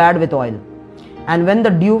prepared with oil. And when the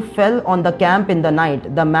dew fell on the camp in the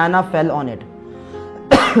night, the manna fell on it.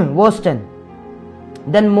 Verse 10.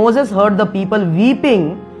 Then Moses heard the people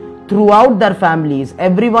weeping throughout their families,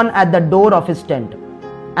 everyone at the door of his tent.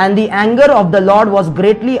 And the anger of the Lord was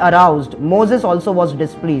greatly aroused. Moses also was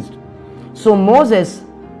displeased. So Moses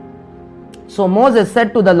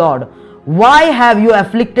said to the Lord, why have you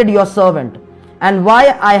afflicted your servant? And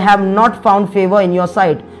why I have not found favor in your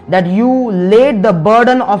sight, that you laid the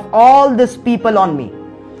burden of all this people on me?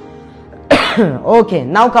 Okay,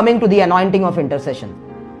 now coming to the anointing of intercession.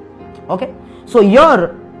 Okay, so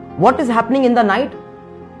here, what is happening in the night?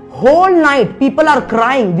 Whole night, people are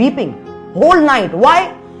crying, weeping. Whole night.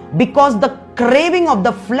 Why? Because the craving of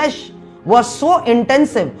the flesh was so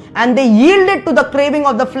intensive, and they yielded to the craving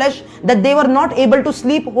of the flesh that they were not able to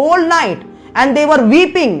sleep whole night. And they were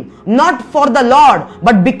weeping, not for the Lord,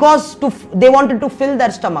 but because they wanted to fill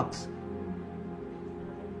their stomachs.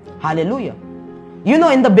 Hallelujah. You know,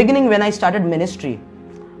 in the beginning when I started ministry,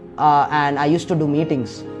 and I used to do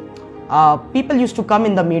meetings, people used to come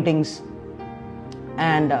in the meetings,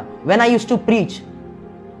 and when I used to preach,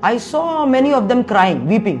 I saw many of them crying,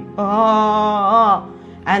 weeping.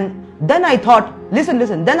 And then I thought,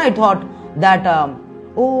 listen, then I thought that,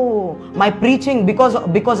 oh, my preaching, because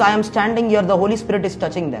I am standing here, the Holy Spirit is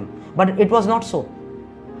touching them. But it was not so.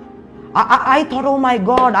 I thought, oh my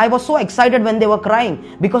God, I was so excited when they were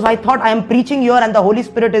crying, because I thought I am preaching here and the Holy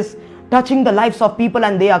Spirit is touching the lives of people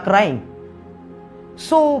and they are crying.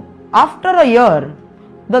 So after a year,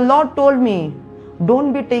 the Lord told me,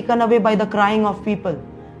 don't be taken away by the crying of people.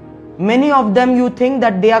 Many of them, you think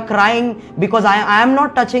that they are crying because I am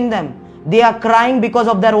not touching them. They are crying because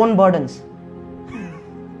of their own burdens.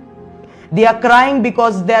 They are crying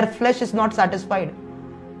because their flesh is not satisfied.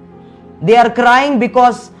 They are crying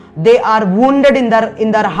because they are wounded in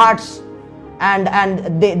their hearts, and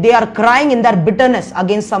they are crying in their bitterness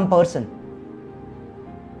against some person.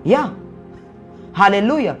 Yeah.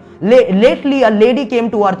 Hallelujah. Lately, a lady came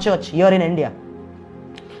to our church here in India,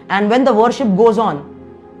 and when the worship goes on,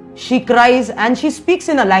 she cries and she speaks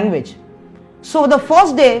in a language. So the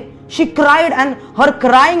first day, she cried, and her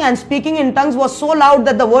crying and speaking in tongues was so loud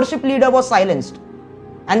that the worship leader was silenced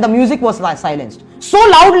and the music was silenced so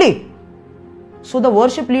loudly. So the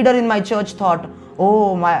worship leader in my church thought,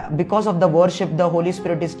 oh my, because of the worship, the Holy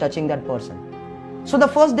Spirit is touching that person. So the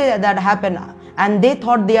first day that happened, and they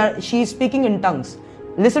thought she is speaking in tongues.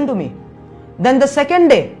 Listen to me. Then the second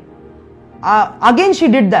day, again she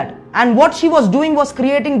did that, and what she was doing was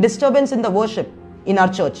creating disturbance in the worship in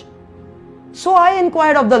our church. So I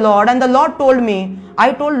inquired of the Lord, and the Lord told me,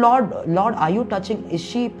 I told Lord, are you touching? Is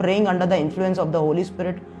she praying under the influence of the Holy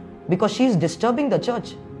Spirit? Because she is disturbing the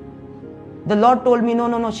church. The Lord told me,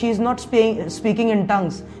 no, she is not speaking in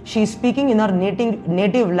tongues. She is speaking in her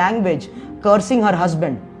native language, cursing her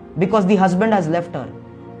husband because the husband has left her.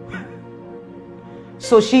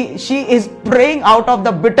 So she is praying out of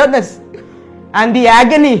the bitterness and the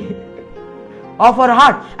agony of her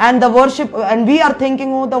heart, and the worship, and we are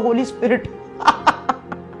thinking, oh, the Holy Spirit.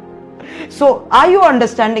 So are you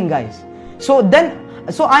understanding, guys? So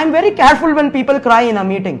I am very careful when people cry in a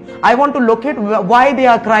meeting. I want to locate why they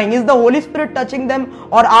are crying. Is the Holy Spirit touching them,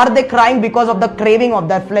 or are they crying because of the craving of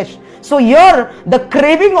their flesh? So here, the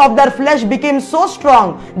craving of their flesh became so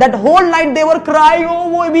strong that whole night they were crying,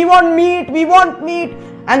 oh, we want meat.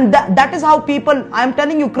 And that is how people, I am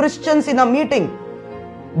telling you, Christians in a meeting,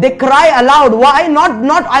 they cry aloud. Why?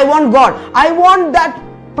 Not I want God. I want that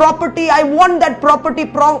property. I want that property.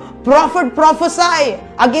 Prophet, prophesy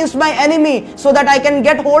against my enemy so that I can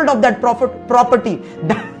get hold of that property.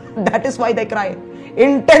 That is why they cry.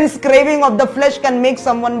 Intense craving of the flesh can make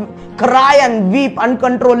someone cry and weep,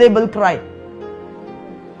 uncontrollable cry.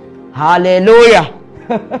 Hallelujah.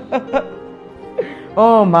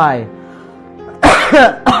 Oh my.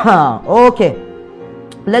 Okay,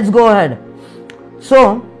 let's go ahead.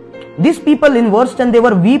 So these people in verse 10, they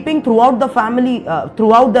were weeping throughout the family,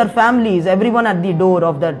 throughout their families, everyone at the door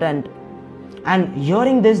of the tent. And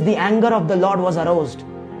hearing this, the anger of the Lord was aroused.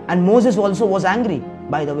 And Moses also was angry,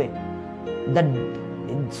 by the way.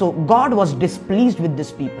 So God was displeased with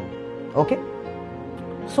these people. Okay.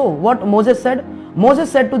 So what Moses said? Moses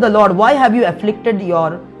said to the Lord, why have you afflicted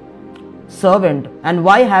your servant, and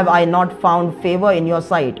why have I not found favor in your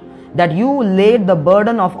sight, that you laid the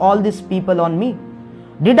burden of all these people on me?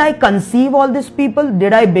 Did I conceive all these people?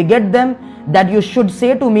 Did I beget them, that you should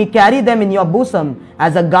say to me, carry them in your bosom,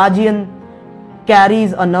 as a guardian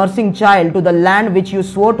carries a nursing child to the land which you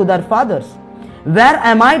swore to their fathers? Where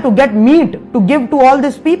am I to get meat to give to all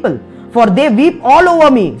these people? For they weep all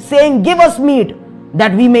over me, saying, give us meat,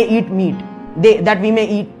 that we may eat meat. That we may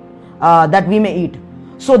eat.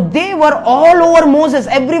 So they were all over Moses.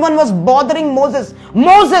 Everyone was bothering Moses.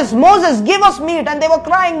 Moses, Moses, give us meat. And they were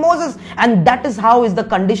crying, Moses. And that is how is the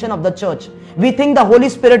condition of the church. We think the Holy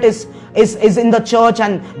Spirit is in the church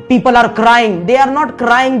and people are crying. They are not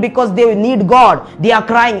crying because they need God. They are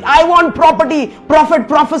crying, I want property. Prophet,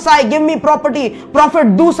 prophesy, give me property.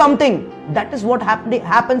 Prophet, do something. That is what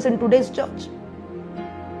happens in today's church.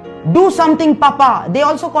 Do something, Papa. They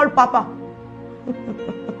also called Papa.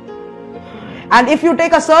 And if you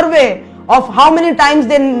take a survey of how many times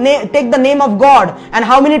they take the name of God and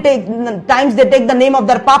how many times they take the name of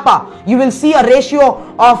their Papa, you will see a ratio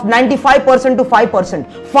of 95% to 5%.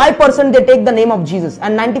 5% they take the name of Jesus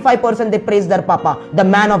and 95% they praise their Papa, the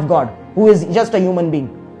man of God, who is just a human being.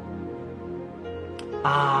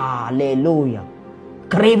 Hallelujah.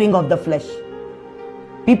 Craving of the flesh.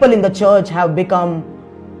 People in the church have become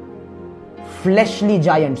fleshly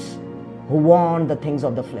giants who want the things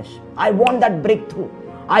of the flesh. I want that breakthrough.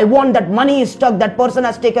 I want that money is stuck. That person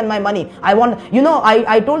has taken my money. I want,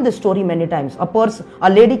 I told this story many times. A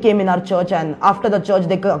lady came in our church, and after the church,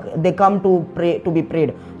 they come to pray, to be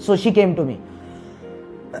prayed. So she came to me.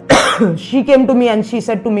 She came to me and she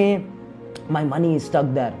said to me, my money is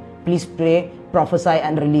stuck there. Please pray, prophesy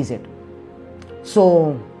and release it.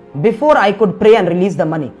 So before I could pray and release the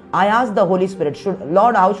money, I asked the Holy Spirit,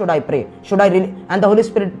 Lord, how should I pray? And the Holy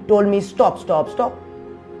Spirit told me, stop.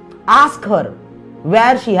 Ask her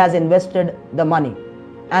where she has invested the money.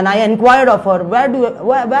 And I inquired of her,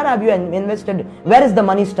 where have you invested? Where is the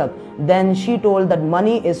money stuck? Then she told that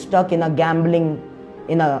money is stuck in a gambling,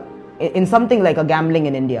 in something like a gambling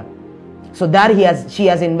in India. So there she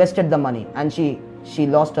has invested the money, and she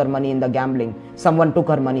lost her money in the gambling. Someone took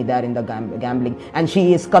her money there in the gambling, and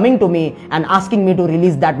she is coming to me and asking me to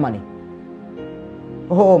release that money.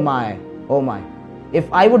 Oh my. If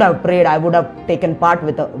I would have prayed, I would have taken part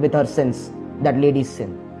with her sins, that lady's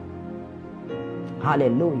sin.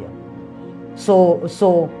 Hallelujah.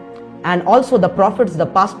 So, and also the prophets, the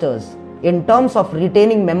pastors, in terms of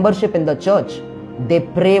retaining membership in the church, they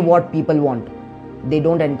pray what people want. They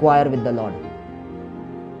don't inquire with the Lord.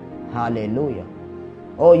 Hallelujah.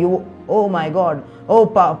 Oh my God. Oh,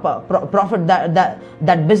 prophet,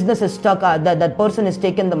 that business is stuck. That person has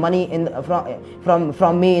taken the money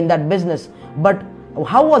from me in that business. But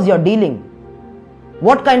how was your dealing?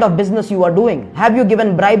 What kind of business you are doing? Have you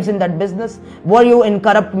given bribes in that business? Were you in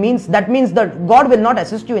corrupt means? That means that God will not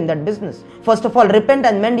assist you in that business. First of all, repent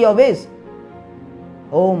and mend your ways.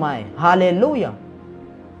 Oh my. Hallelujah.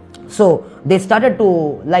 So they started to,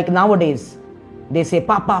 like nowadays, they say,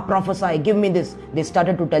 Papa, prophesy, give me this. They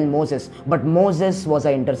started to tell Moses. But Moses was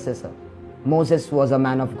an intercessor. Moses was a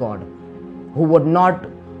man of God who would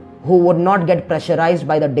not get pressurized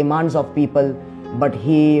by the demands of people, but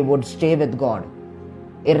he would stay with God,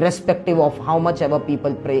 irrespective of how much ever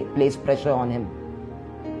people place pressure on him.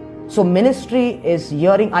 So ministry is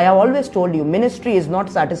hearing. I have always told you, ministry is not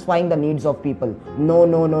satisfying the needs of people. No.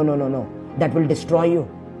 That will destroy you.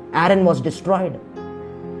 Aaron was destroyed.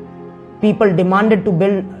 People demanded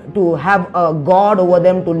to have a God over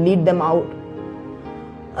them to lead them out,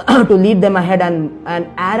 to lead them ahead, and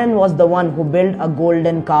Aaron was the one who built a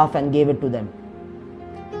golden calf and gave it to them.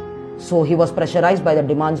 So he was pressurized by the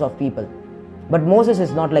demands of people. But Moses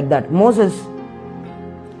is not like that. Moses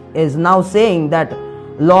is now saying that,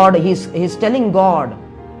 Lord, he's telling God,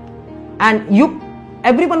 and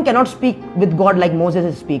everyone cannot speak with God like Moses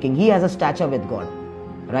is speaking. He has a stature with God,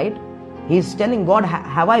 right? He's telling God,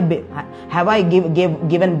 have I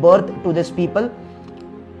given birth to this people?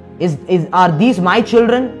 Are these my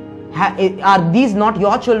children? Are these not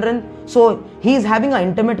your children? So he is having an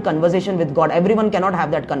intimate conversation with God. Everyone cannot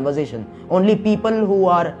have that conversation. Only people who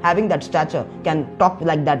are having that stature can talk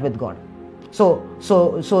like that with God. So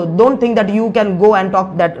don't think that you can go and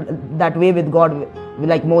talk that way with God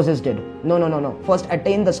like Moses did. No. First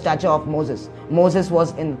attain the stature of Moses. Moses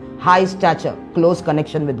was in high stature, close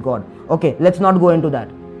connection with God. Okay, let's not go into that.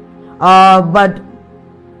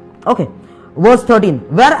 Verse 13.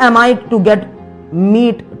 Where am I to get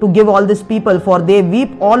meat to give all these people? For they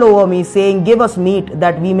weep all over me, saying, give us meat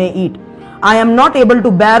that we may eat. I am not able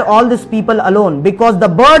to bear all these people alone, because the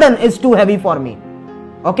burden is too heavy for me.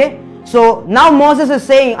 Okay. So now Moses is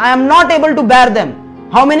saying, I am not able to bear them.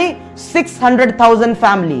 How many? 600,000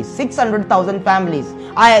 families. 600,000 families.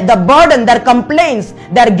 The burden, their complaints,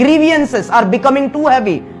 their grievances are becoming too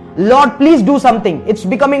heavy. Lord, please do something. It's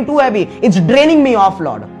becoming too heavy. It's draining me off,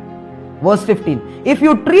 Lord. Verse 15. If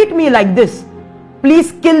you treat me like this,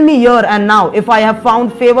 please kill me here and now, if I have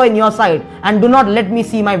found favor in your sight, and do not let me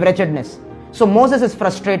see my wretchedness. So Moses is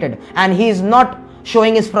frustrated, and he is not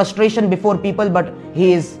showing his frustration before people, but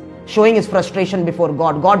he is showing his frustration before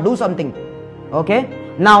God. God, do something. Okay.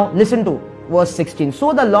 Now listen to verse 16.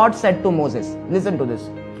 So the Lord said to Moses, listen to this.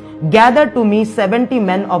 Gather to me 70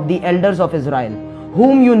 men of the elders of Israel,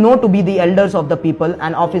 whom you know to be the elders of the people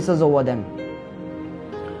and officers over them.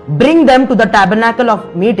 Bring them to the tabernacle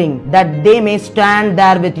of meeting, that they may stand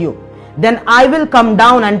there with you. Then I will come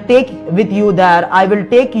down and take with you there. I will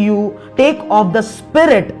take of the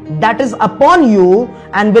spirit that is upon you,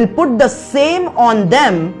 and will put the same on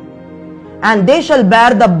them, and they shall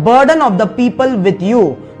bear the burden of the people with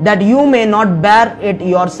you, that you may not bear it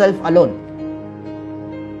yourself alone.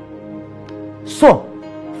 So,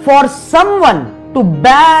 for someone to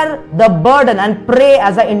bear the burden and pray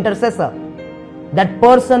as an intercessor, that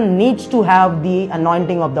person needs to have the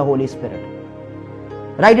anointing of the Holy Spirit.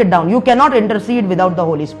 Write it down. You cannot intercede without the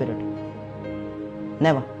Holy Spirit.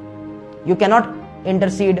 Never. You cannot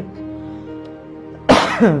intercede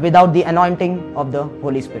without the anointing of the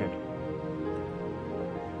Holy Spirit.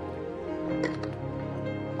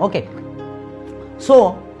 Okay.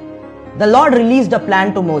 So, the Lord released a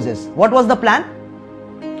plan to Moses. What was the plan?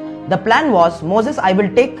 The plan was, Moses, I will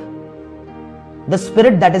take the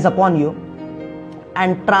spirit that is upon you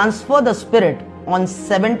and transfer the spirit on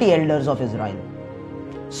 70 elders of Israel.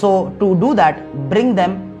 So to do that, bring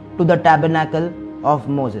them to the tabernacle of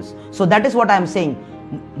Moses. So that is what I am saying.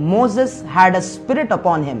 Moses had a spirit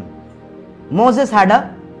upon him. Moses had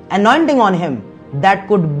an anointing on him that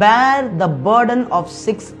could bear the burden of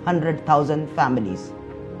 600,000 families.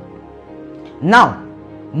 Now,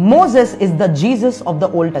 Moses is the Jesus of the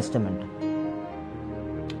Old Testament.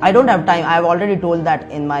 I don't have time. I have already told that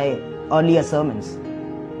in my earlier sermons.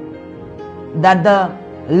 That the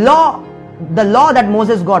law that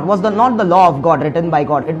Moses got was not the law of God written by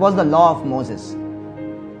God. It was the law of Moses.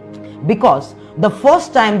 Because the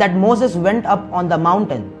first time that Moses went up on the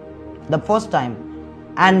mountain,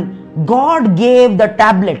 and God gave the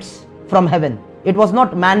tablets from heaven. It was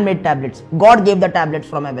not man-made tablets. God gave the tablets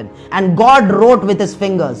from heaven. And God wrote with his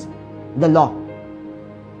fingers the law.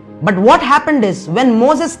 But what happened is, when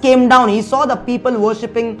Moses came down, he saw the people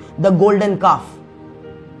worshipping the golden calf.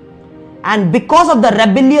 And because of the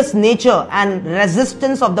rebellious nature and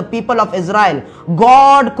resistance of the people of Israel,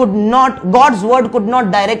 God's word could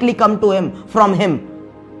not directly come to him from him.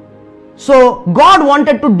 So God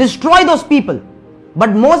wanted to destroy those people.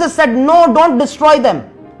 But Moses said, no, don't destroy them.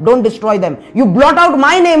 Don't destroy them. You blot out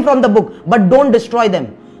my name from the book, but don't destroy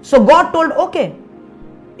them. So God told, okay,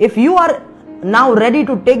 if you are now ready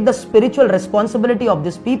to take the spiritual responsibility of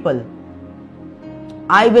these people,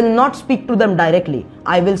 I will not speak to them directly.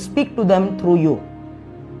 I will speak to them through you.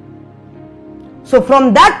 So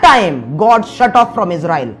from that time, God shut off from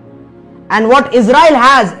Israel. And what Israel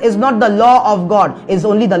has is not the law of God, is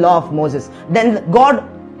only the law of Moses. Then God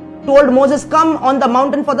told Moses, come on the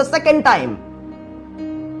mountain for the second time.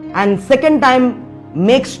 And second time,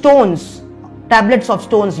 make stones, tablets of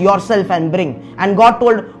stones yourself and bring. And God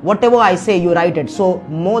told, whatever I say, you write it. So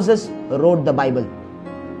Moses wrote the Bible.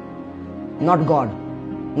 Not God.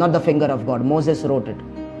 Not the finger of God. Moses wrote it.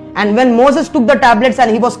 And when Moses took the tablets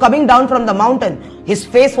and he was coming down from the mountain, his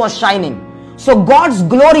face was shining. So God's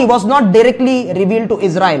glory was not directly revealed to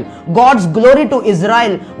Israel. God's glory to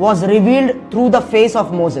Israel was revealed through the face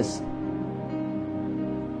of Moses.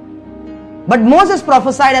 But Moses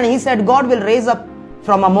prophesied and he said, God will raise up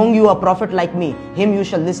from among you a prophet like me. Him you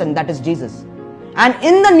shall listen. That is Jesus. And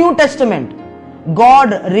in the New Testament,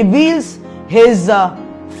 God reveals his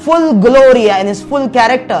full glory and his full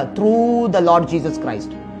character through the Lord Jesus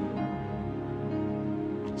Christ.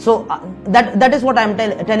 So that is what I am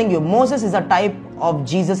telling you. Moses is a type of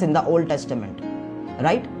Jesus in the Old Testament,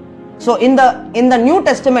 right? So in the New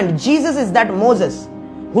Testament, Jesus is that Moses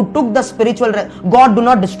who took the spiritual. God, do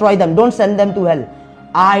not destroy them, don't send them to hell.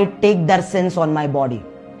 I take their sins on my body.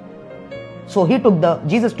 So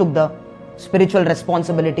Jesus took the spiritual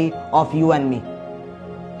responsibility of you and me.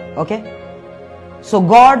 Okay. So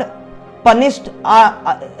God released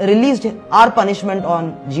our punishment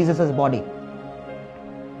on Jesus' body.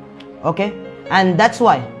 Okay, and that's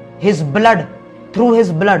why through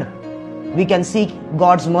his blood, we can seek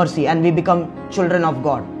God's mercy and we become children of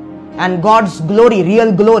God. And God's glory,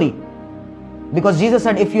 real glory. Because Jesus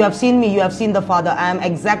said, if you have seen me, you have seen the Father. I am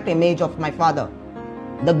exact image of my Father.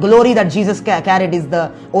 The glory that Jesus carried is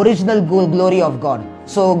the original glory of God.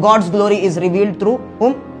 So God's glory is revealed through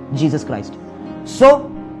whom? Jesus Christ. So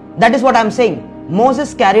that is what I am saying.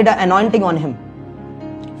 Moses carried an anointing on him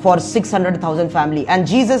for 600,000 family. And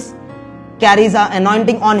Jesus carries an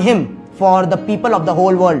anointing on him for the people of the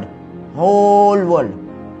whole world. Whole world.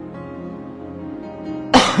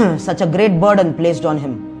 Such a great burden placed on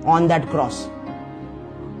him on that cross.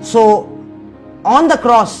 So on the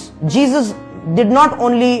cross, Jesus did not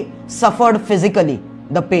only suffer physically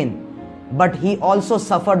the pain, but he also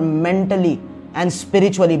suffered mentally and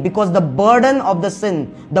spiritually, because the burden of the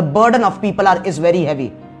sin, the burden of people is very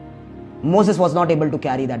heavy. Moses was not able to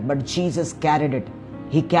carry that, but Jesus carried it.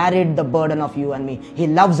 He carried the burden of you and me. He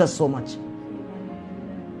loves us so much.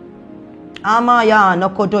 Amaya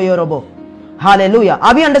nokoto yorobo. Hallelujah.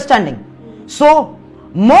 Are we understanding? So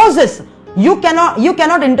Moses, you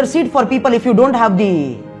cannot intercede for people if you don't have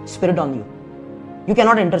the Spirit on you. You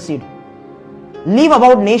cannot intercede. Leave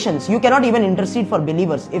about nations. You cannot even intercede for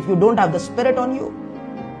believers if you don't have the Spirit on you.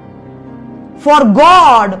 For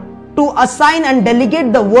God to assign and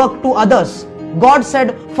delegate the work to others, God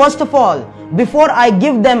said, first of all, before I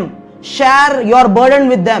give them, share your burden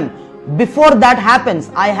with them, before that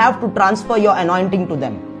happens, I have to transfer your anointing to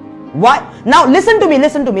them. Why? Now listen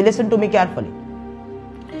to me carefully.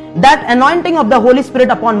 That anointing of the Holy Spirit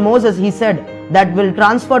upon Moses, he said, that will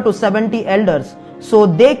transfer to 70 elders, so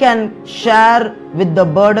they can share with the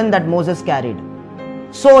burden that Moses carried.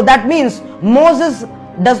 So that means Moses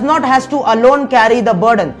does not has to alone carry the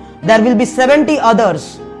burden. There will be 70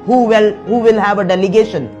 others who will have a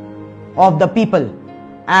delegation of the people,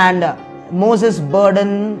 and Moses'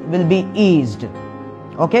 burden will be eased.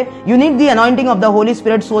 Okay, you need the anointing of the Holy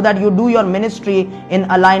Spirit so that you do your ministry in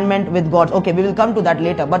alignment with God. Okay, we will come to that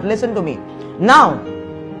later, but listen to me. Now,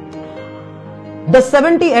 the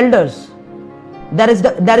 70 elders, there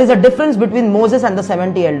is a difference between Moses and the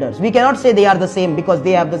 70 elders. We cannot say they are the same because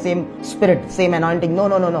they have the same spirit, same anointing. No.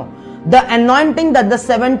 The anointing that the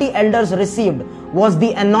 70 elders received was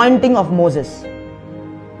the anointing of Moses.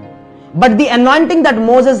 But the anointing that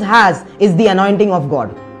Moses has is the anointing of God.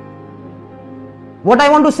 What I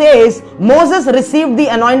want to say is, Moses received the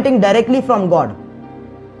anointing directly from God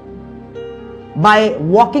by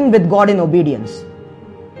walking with God in obedience.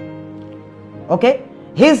 Okay?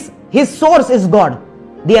 His source is God.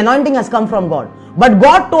 The anointing has come from God. But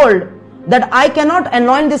God told that I cannot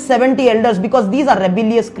anoint these 70 elders because these are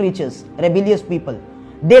rebellious creatures, rebellious people.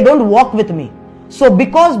 They don't walk with me. So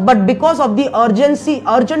because of the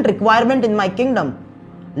urgent requirement in my kingdom,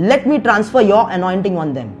 let me transfer your anointing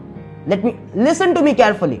on them. Listen to me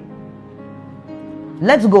carefully.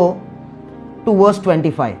 Let's go to verse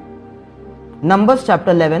 25. Numbers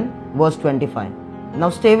chapter 11, verse 25. Now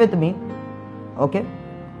stay with me. Okay.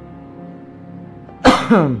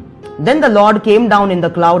 Then the Lord came down in the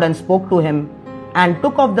cloud and spoke to him, and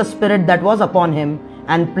took off the spirit that was upon him,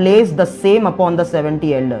 and placed the same upon the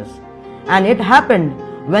 70 elders. And it happened,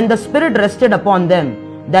 when the Spirit rested upon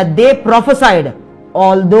them, that they prophesied,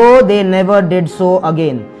 although they never did so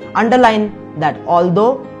again. Underline that,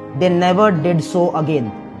 although they never did so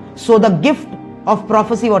again. So the gift of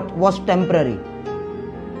prophecy was temporary.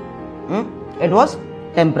 It was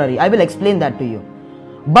temporary. I will explain that to you.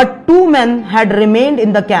 But two men had remained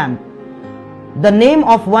in the camp. The name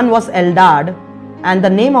of one was Eldad, and the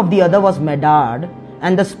name of the other was Medad,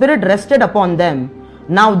 and the Spirit rested upon them.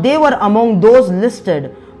 Now they were among those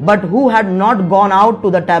listed, but who had not gone out to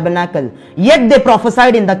the tabernacle. Yet they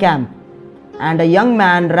prophesied in the camp. And a young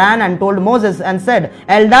man ran and told Moses and said,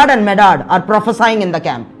 Eldad and Medad are prophesying in the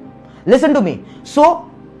camp. Listen to me. So,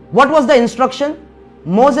 what was the instruction?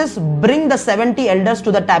 Moses, bring the 70 elders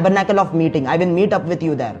to the tabernacle of meeting. I will meet up with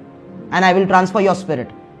you there. And I will transfer your spirit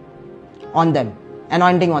on them,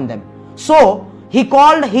 anointing on them. So, He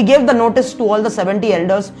gave the notice to all the 70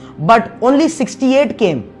 elders, but only 68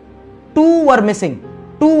 came. 2 were missing.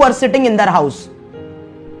 2 were sitting in their house.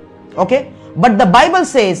 Okay? But the Bible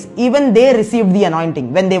says even they received the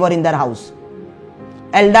anointing when they were in their house.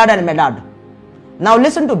 Eldad and Medad. Now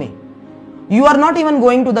listen to me. You are not even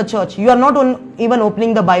going to the church. You are not even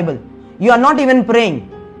opening the Bible. You are not even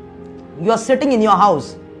praying. You are sitting in your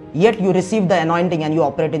house. Yet you receive the anointing and you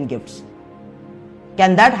operate in gifts.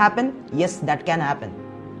 Can that happen? Yes, that can happen.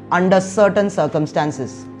 Under certain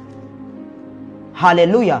circumstances.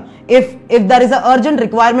 Hallelujah. If there is an urgent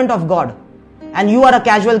requirement of God and you are a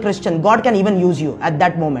casual Christian, God can even use you at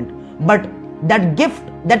that moment. But that gift,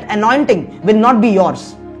 that anointing will not be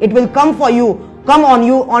yours. It will come on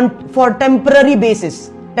you for temporary basis,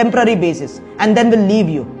 and then will leave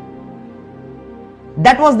you.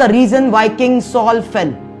 That was the reason why King Saul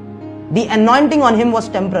fell. The anointing on him was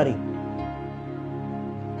temporary.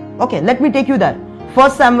 Okay, let me take you there.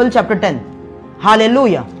 1 Samuel chapter 10.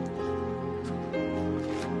 Hallelujah.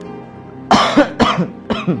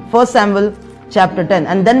 1 Samuel chapter 10,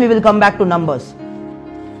 and then we will come back to Numbers.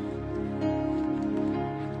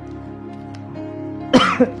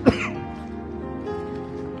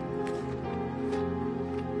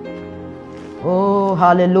 Oh,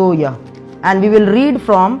 hallelujah. And we will read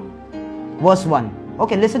from verse 1.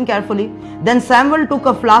 Okay, listen carefully. Then Samuel took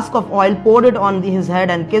a flask of oil, poured it on his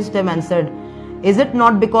head and kissed him and said, "Is it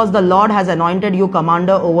not because the Lord has anointed you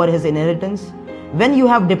commander over his inheritance? When you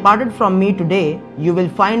have departed from me today, you will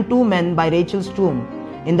find 2 men by Rachel's tomb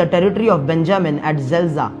in the territory of Benjamin at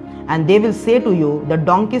Zelzah, and they will say to you, the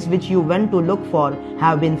donkeys which you went to look for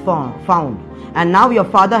have been found. And now your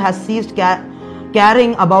father has ceased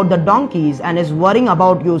caring about the donkeys and is worrying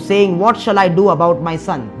about you, saying, what shall I do about my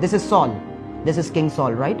son?" This is Saul. This is King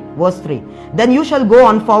Saul, right? Verse 3. "Then you shall go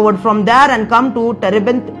on forward from there and come to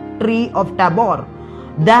Terebinth tree of Tabor.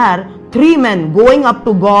 There 3 men going up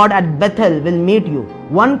to God at Bethel will meet you,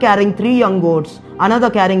 one carrying 3 young goats, another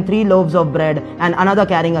carrying 3 loaves of bread, and another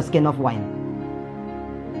carrying a skin of wine."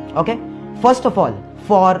 Okay? First of all,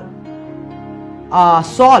 for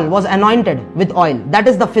Saul was anointed with oil. That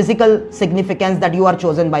is the physical significance that you are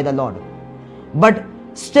chosen by the Lord. But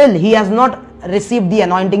still, he has not received the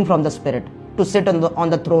anointing from the Spirit to sit on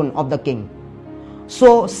the throne of the king.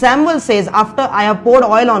 So Samuel says, after I have poured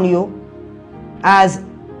oil on you as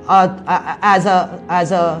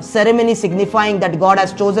a ceremony signifying that God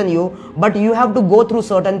has chosen you, but you have to go through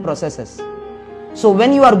certain processes. So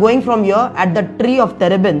when you are going from here at the tree of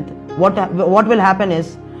Terebinth, what will happen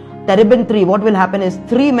is, Terebinth tree, what will happen is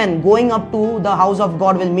 3 men going up to the house of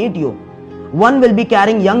God will meet you. One will be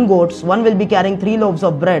carrying young goats, one will be carrying 3 loaves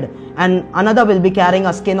of bread, and another will be carrying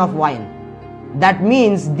a skin of wine. That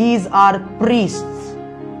means these are priests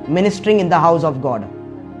ministering in the house of God.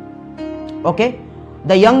 Okay?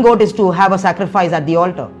 The young goat is to have a sacrifice at the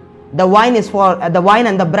altar. The wine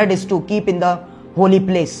and the bread is to keep in the holy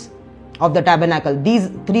place of the tabernacle. These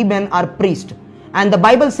 3 men are priests. And the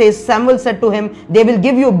Bible says, Samuel said to him, they will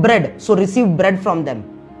give you bread, so receive bread from them.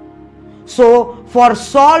 So for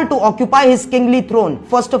Saul to occupy his kingly throne,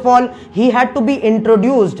 first of all, he had to be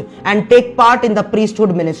introduced and take part in the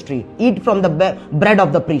priesthood ministry. Eat from the bread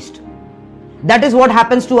of the priest. That is what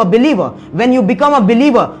happens to a believer. When you become a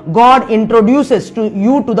believer, God introduces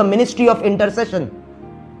you to the ministry of intercession.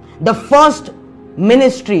 The first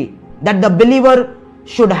ministry that the believer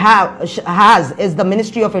has is the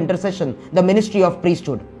ministry of intercession, the ministry of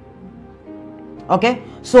priesthood. Okay,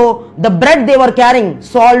 so the bread they were carrying,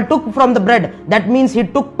 Saul took from the bread. That means he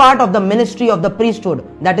took part of the ministry of the priesthood,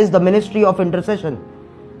 that is the ministry of intercession.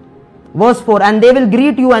 Verse 4, and they will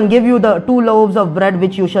greet you and give you the 2 loaves of bread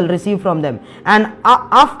which you shall receive from them. And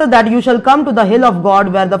after that you shall come to the hill of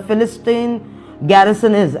God where the Philistine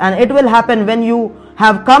garrison is. And it will happen when you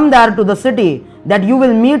have come there to the city that you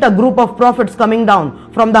will meet a group of prophets coming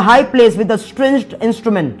down from the high place with a stringed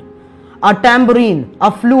instrument, a tambourine,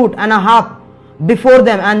 a flute and a harp before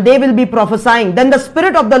them, and they will be prophesying. Then the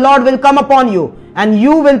Spirit of the Lord will come upon you, and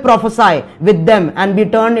you will prophesy with them and be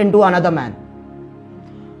turned into another man.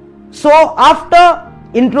 So after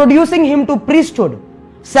introducing him to priesthood,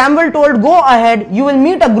 Samuel told, go ahead, you will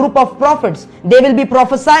meet a group of prophets. They will be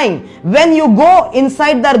prophesying. When you go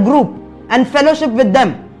inside their group and fellowship with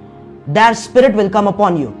them, their spirit will come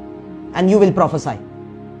upon you and you will prophesy.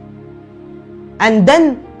 And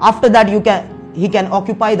then after that he can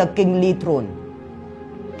occupy the kingly throne.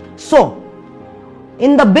 So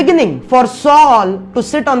in the beginning, for Saul to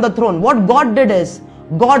sit on the throne, what God did is,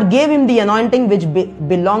 God gave him the anointing which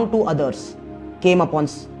belonged to others, came upon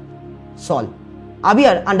Saul. Are we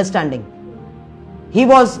understanding? He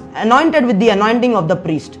was anointed with the anointing of the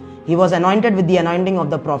priest. He was anointed with the anointing of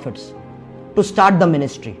the prophets to start the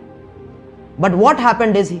ministry. But what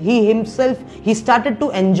happened is he started to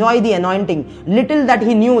enjoy the anointing. Little that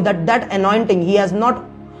he knew that anointing he has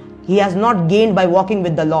not gained by walking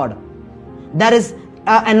with the Lord. There is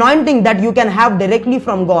an anointing that you can have directly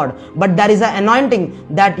from God, but there is an anointing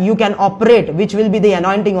that you can operate, which will be the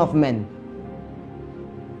anointing of men.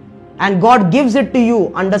 And God gives it to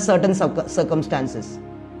you under certain circumstances.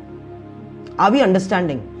 Are we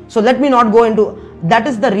understanding? So let me not go into, that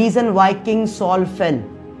is the reason why King Saul fell.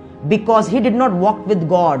 Because he did not walk with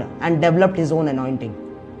God and developed his own anointing.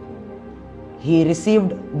 He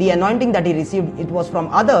received the anointing that he received, it was from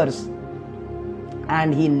others,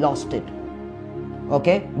 and he lost it.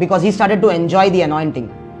 Okay? Because he started to enjoy the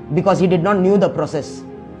anointing. Because he did not knew the process.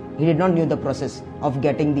 He did not knew the process of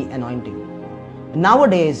getting the anointing.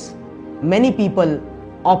 Nowadays, many people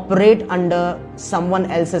operate under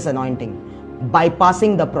someone else's anointing,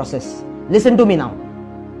 bypassing the process. Listen to me now.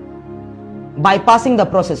 Bypassing the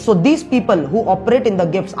process. So these people who operate in the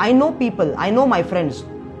gifts, I know my friends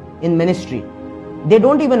in ministry, they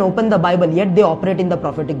don't even open the Bible, yet they operate in the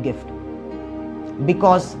prophetic gift.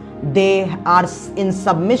 Because they are in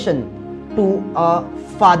submission to a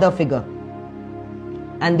father figure.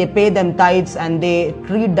 And they pay them tithes and they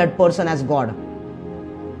treat that person as God.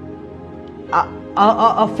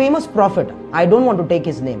 A famous prophet, I don't want to take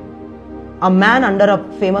his name, a man under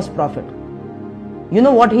a famous prophet. You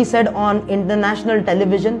know what he said on international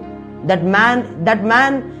television? That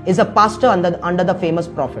man is a pastor under the famous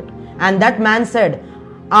prophet. And that man said,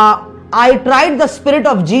 I tried the spirit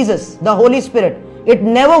of Jesus, the Holy Spirit. It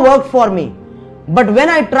never worked for me. But when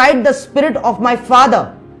I tried the spirit of my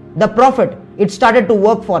father, the prophet, it started to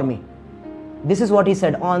work for me. This is what he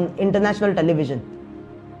said on international television.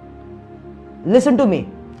 Listen to me.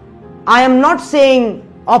 I am not saying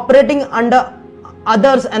operating under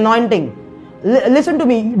others' anointing. Listen to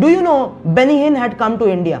me. Do you know Benny Hinn had come to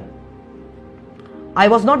India? I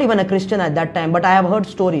was not even a Christian at that time, but I have heard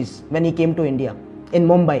stories when he came to India, in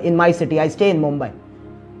Mumbai, in my city. I stay in Mumbai.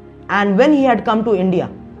 And when he had come to India,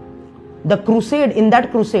 in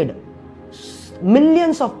that crusade,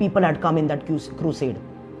 millions of people had come in that crusade.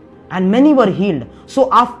 And many were healed. So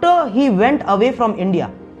after he went away from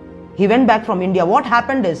India, he went back from India, what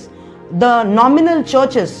happened is, the nominal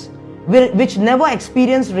churches which never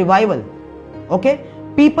experienced revival, okay,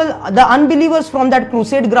 the unbelievers from that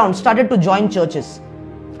crusade ground started to join churches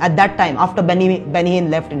at that time after Benny Hinn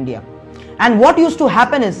left India. And what used to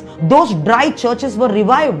happen is, those dry churches were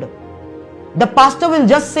revived. The pastor will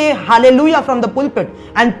just say hallelujah from the pulpit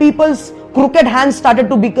and people's crooked hands started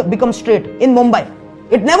to become straight in Mumbai.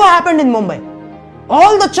 It never happened in Mumbai.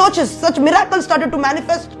 All the churches, such miracles started to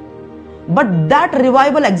manifest. But that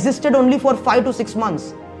revival existed only for 5 to 6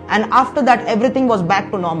 months. And after that, everything was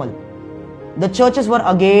back to normal. The churches were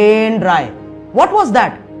again dry. What was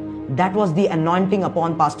that? That was the anointing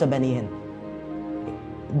upon Pastor Benny Hinn.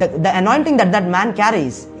 The anointing that man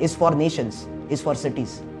carries is for nations, is for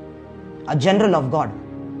cities. A general of God.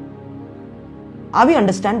 Are we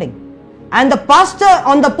understanding? And the pastor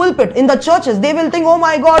on the pulpit in the churches, they will think, oh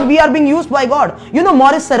my God, we are being used by God. You know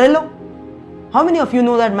Morris Cerullo? How many of you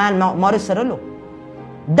know that man, Morris Cerullo?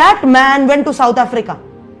 That man went to South Africa.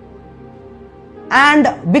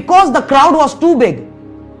 And because the crowd was too big,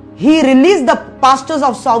 he released the pastors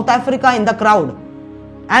of South Africa in the crowd.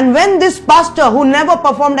 And when this pastor, who never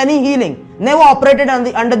performed any healing, never operated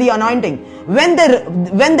under the anointing, when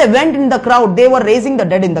they went in the crowd, they were raising the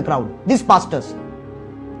dead in the crowd, these pastors.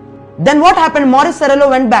 Then what happened? Morris Cerullo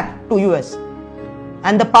went back to US.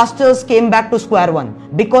 And the pastors came back to square one.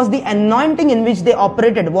 Because the anointing in which they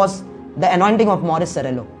operated was the anointing of Morris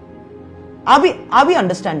Cerullo. Are we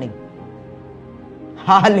understanding?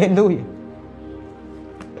 Hallelujah.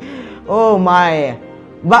 Oh my.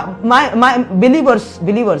 But my believers,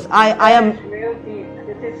 I am. It's real deep.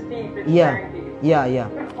 It is deep. It's Yeah. very deep. Yeah.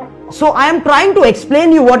 So I am trying to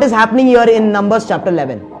explain you what is happening here in Numbers chapter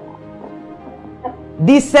 11.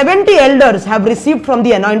 These 70 elders have received from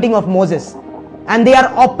the anointing of Moses. And they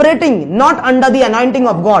are operating not under the anointing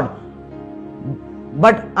of God,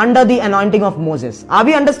 but under the anointing of Moses. Are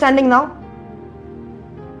we understanding now?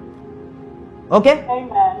 Okay?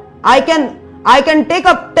 Amen. I can take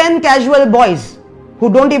up 10 casual boys who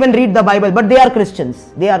don't even read the Bible, but they are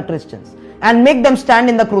Christians. They are Christians. And make them stand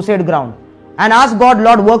in the crusade ground and ask God,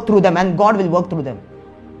 Lord, work through them, and God will work through them.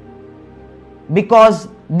 Because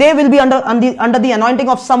they will be under the anointing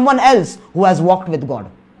of someone else who has walked with God.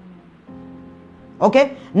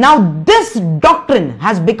 Okay? Now this doctrine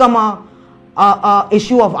has become a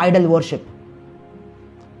issue of idol worship.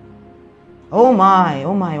 Oh my.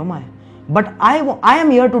 But I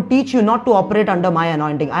am here to teach you not to operate under my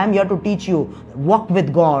anointing. I am here to teach you, walk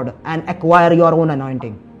with God and acquire your own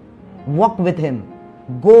anointing. Walk with Him.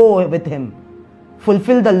 Go with Him.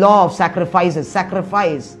 Fulfill the law of sacrifices.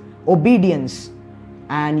 Sacrifice, obedience,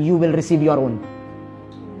 and you will receive your own.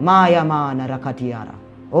 Maya mana rakatiyara.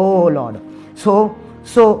 Oh Lord. So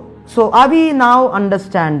are we now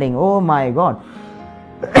understanding? Oh my God.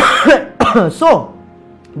 So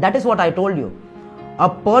that is what I told you. A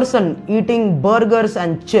person eating burgers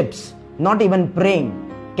and chips, not even praying,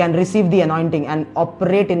 can receive the anointing and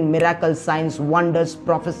operate in miracles, signs, wonders,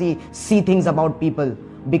 prophecy, see things about people,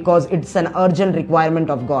 because it's an urgent requirement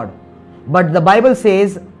of God. But the Bible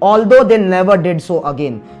says, although they never did so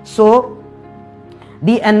again. So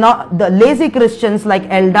the lazy Christians like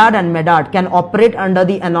Eldad and Medad can operate under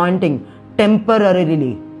the anointing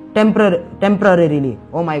temporarily.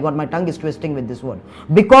 Oh my God, my tongue is twisting with this word.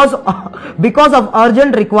 Because of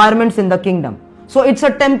urgent requirements in the kingdom. So it's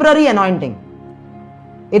a temporary anointing.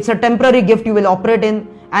 It's a temporary gift you will operate in.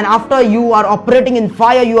 And after you are operating in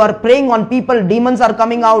fire, you are praying on people, demons are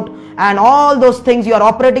coming out, and all those things, you are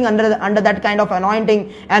operating under that kind of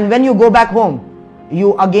anointing. And when you go back home,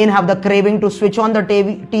 you again have the craving to switch on the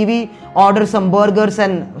TV, order some burgers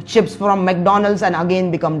and chips from McDonald's, and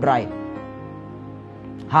again become dry.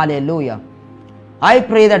 Hallelujah. I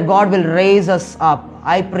pray that God will raise us up.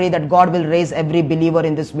 I pray that God will raise every believer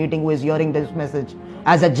in this meeting who is hearing this message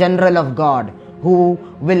as a general of God, who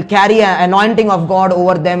will carry an anointing of God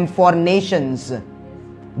over them for nations.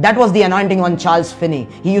 That was the anointing on Charles Finney.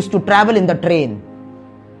 He used to travel in the train,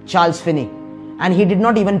 Charles Finney, and he did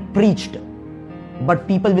not even preach, but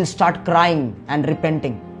people will start crying and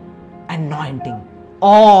repenting. Anointing,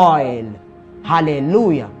 oil,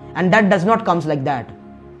 hallelujah. And that does not come like that.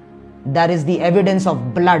 There is the evidence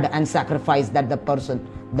of blood and sacrifice that the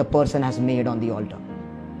person has made on the altar.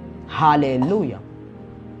 Hallelujah.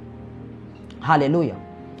 Hallelujah.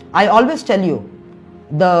 I always tell you,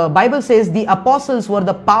 the Bible says the apostles were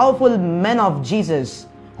the powerful men of Jesus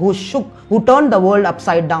who turned the world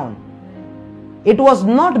upside down. It was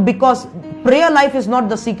not because prayer life is not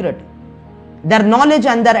the secret. Their knowledge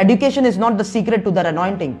and their education is not the secret to their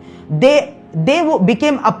anointing. They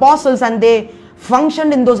became apostles and they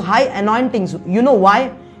functioned in those high anointings. You know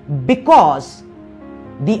why? Because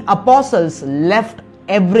the apostles left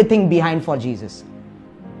everything behind for Jesus.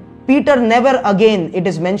 Peter never again, it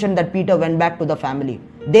is mentioned that Peter went back to the family.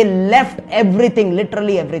 They left everything,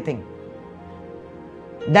 literally everything.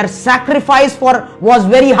 Their sacrifice was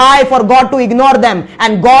very high for God to ignore them,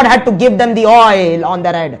 and God had to give them the oil on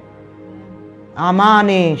their head.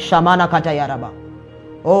 Amane Shamana Katayaraba.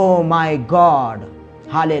 Oh my God.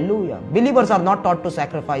 Hallelujah. Believers are not taught to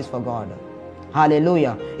sacrifice for God.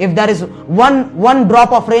 Hallelujah. If there is one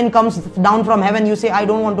drop of rain comes down from heaven, you say, I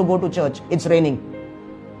don't want to go to church. It's raining.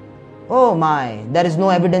 Oh my, there is no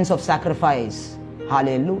evidence of sacrifice.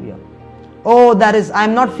 Hallelujah. Oh,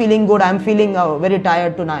 I'm not feeling good. I'm feeling very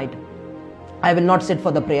tired tonight. I will not sit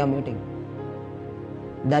for the prayer meeting.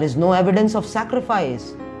 There is no evidence of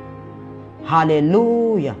sacrifice.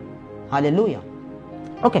 Hallelujah. Hallelujah.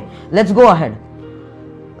 Okay, let's go ahead.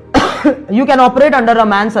 You can operate under a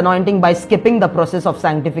man's anointing by skipping the process of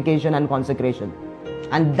sanctification and consecration.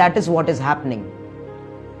 And that is what is happening.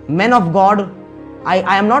 Men of God,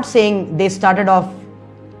 I am not saying they started off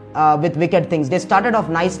with wicked things. They started off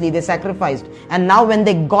nicely, they sacrificed. And now when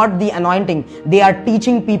they got the anointing, they are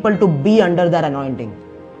teaching people to be under their anointing.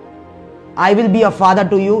 I will be a father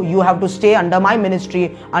to you. You have to stay under my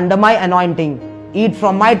ministry, under my anointing, eat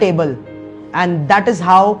from my table. And that is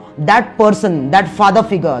how that person, that father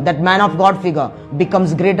figure, that man of God figure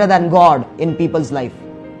becomes greater than God in people's life.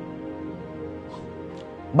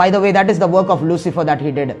 By the way, that is the work of Lucifer that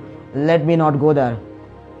he did. Let me not go there.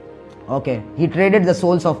 Okay, he traded the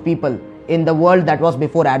souls of people in the world that was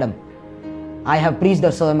before Adam. I have preached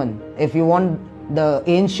the sermon. If you want the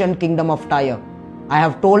ancient kingdom of Tyre, I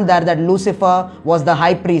have told there that Lucifer was the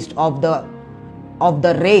high priest of the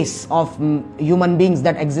race of human beings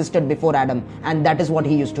that existed before Adam, and that is what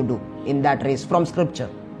he used to do in that race from scripture.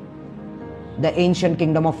 The ancient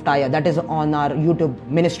kingdom of Tyre, that is on our YouTube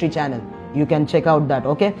ministry channel. You can check out that.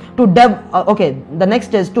 Okay, the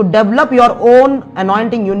next is to develop your own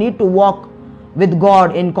anointing. You need to walk with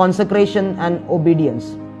God in consecration and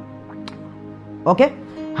obedience. Okay,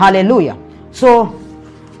 hallelujah. So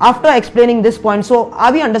after explaining this point, so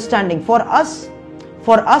are we understanding? For us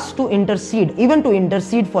to intercede, even to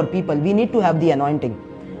intercede for people, we need to have the anointing.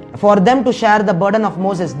 For them to share the burden of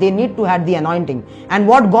Moses, they need to have the anointing. And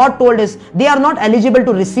what God told is, they are not eligible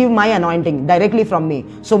to receive my anointing directly from me.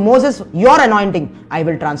 So Moses, your anointing, I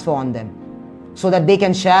will transfer on them, so that they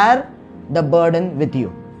can share the burden with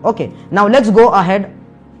you. Okay, now let's go ahead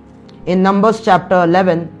in Numbers chapter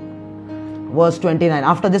 11 verse 29.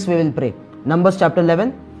 After this we will pray. Numbers chapter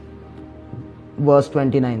 11 verse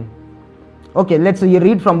 29. Okay, let's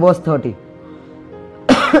read from verse 30.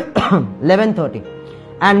 11:30.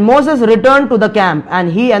 And Moses returned to the camp,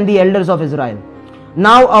 and he and the elders of Israel.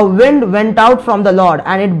 Now a wind went out from the Lord,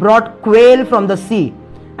 and it brought quail from the sea,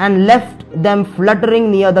 and left them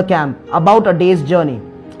fluttering near the camp, about a day's journey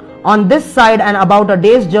on this side, and about a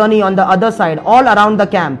day's journey on the other side, all around the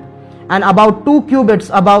camp, and about 2 cubits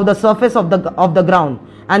above the surface of the ground.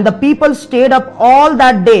 And the people stayed up all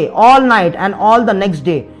that day, all night, and all the next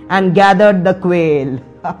day, and gathered the quail.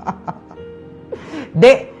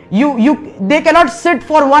 They cannot sit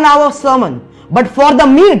for 1 hour sermon, but for the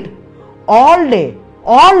meat, all day,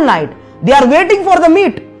 all night, they are waiting for the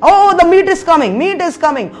meat. Oh, the meat is coming, meat is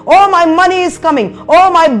coming. Oh, my money is coming.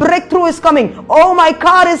 Oh, my breakthrough is coming. Oh, my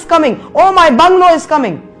car is coming. Oh, my bungalow is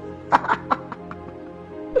coming.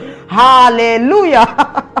 Hallelujah.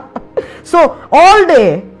 So all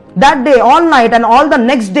day, that day, all night, and all the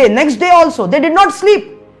next day also, they did not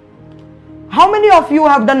sleep. How many of you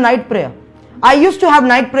have done night prayer? I used to have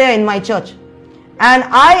night prayer in my church, and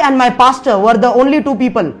I and my pastor were the only 2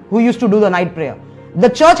 people who used to do the night prayer. The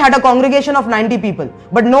church had a congregation of 90 people,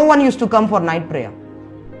 but no one used to come for night prayer.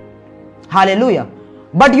 Hallelujah.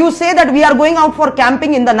 But you say that we are going out for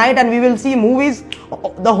camping in the night and we will see movies,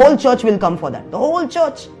 the whole church will come for that. The whole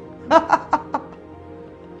church.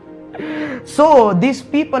 So these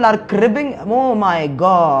people are cribbing. Oh my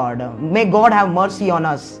God. May God have mercy on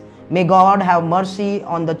us. May God have mercy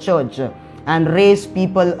on the church and raise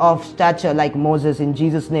people of stature like Moses in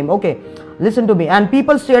Jesus' name. Okay, listen to me. And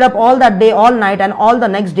people stayed up all that day, all night, and all the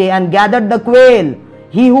next day, and gathered the quail.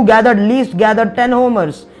 He who gathered least gathered 10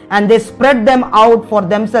 homers, and they spread them out for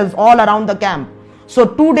themselves all around the camp. So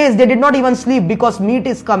 2 days they did not even sleep, because meat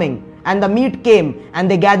is coming. And the meat came, and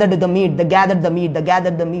they gathered the meat. They gathered the meat. They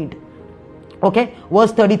gathered the meat. Okay,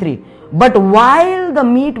 verse 33. But while the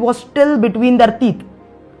meat was still between their teeth,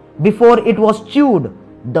 before it was chewed,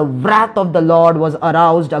 the wrath of the Lord was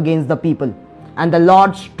aroused against the people, and the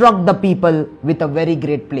Lord struck the people with a very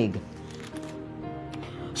great plague.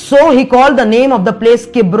 So he called the name of the place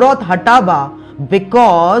Kibroth Hattava,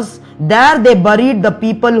 because there they buried the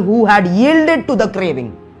people who had yielded to the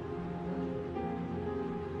craving.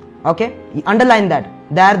 Okay, underline that.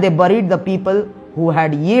 There they buried the people who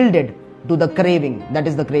had yielded to the craving, that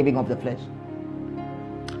is the craving of the flesh.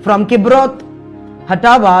 From Kibroth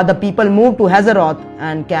Hattava, the people moved to Hazeroth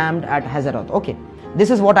and camped at Hazeroth. Okay,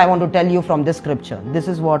 this is what I want to tell you from this scripture. This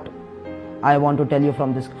is what I want to tell you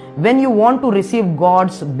from this. When you want to receive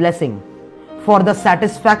God's blessing for the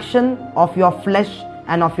satisfaction of your flesh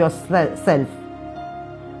and of yourself,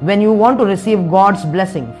 when you want to receive God's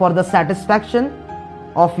blessing for the satisfaction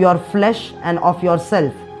of your flesh and of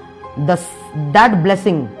yourself, that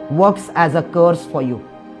blessing works as a curse for you.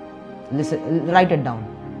 Listen, write it down.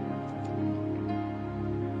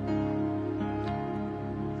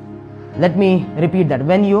 Let me repeat that.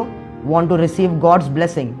 When you want to receive God's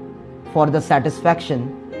blessing for the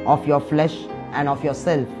satisfaction of your flesh and of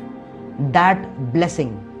yourself, that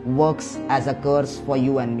blessing works as a curse for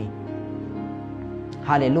you and me.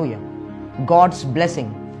 Hallelujah. God's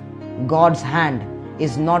blessing, God's hand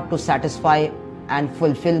is not to satisfy and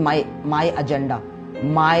fulfill my agenda,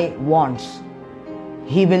 my wants.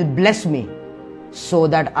 He will bless me so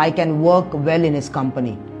that I can work well in His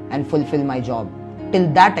company and fulfill my job. Till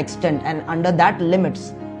that extent and under that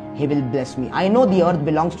limits, He will bless me. I know the earth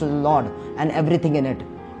belongs to the Lord and everything in it,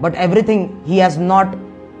 but everything He has not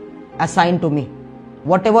assigned to me.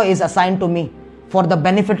 Whatever is assigned to me for the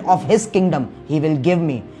benefit of His kingdom, He will give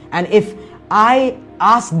me. And if I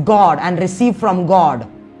ask God and receive from God,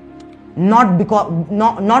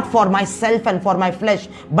 not for myself and for my flesh,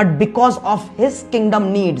 but because of His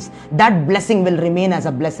kingdom needs, that blessing will remain as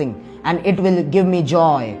a blessing and it will give me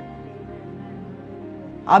joy.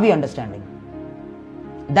 Are we understanding?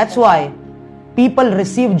 That's why people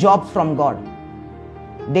receive jobs from God.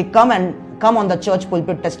 They come on the church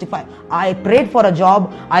pulpit, testify. I prayed for a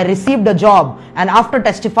job, I received a job, and after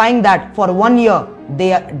testifying that for 1 year,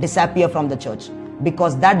 they disappear from the church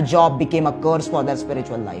because that job became a curse for their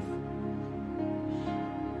spiritual life.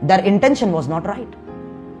 Their intention was not right.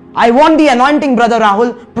 I want the anointing, Brother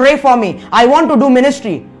Rahul. Pray for me. I want to do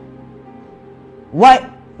ministry. Why?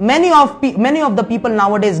 Many of the people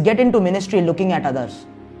nowadays get into ministry looking at others.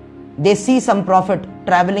 They see some prophet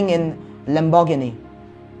traveling in Lamborghini,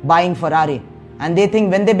 buying Ferrari, and they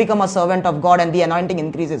think when they become a servant of God and the anointing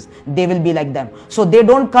increases, they will be like them. So they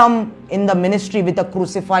don't come in the ministry with a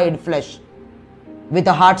crucified flesh. with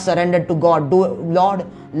a heart surrendered to God. Lord,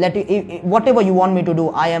 whatever you want me to do,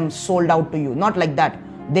 I am sold out to you. Not like that.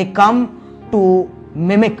 They come to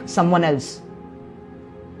mimic someone else.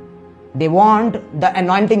 They want the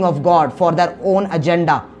anointing of God for their own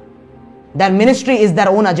agenda. Their ministry is their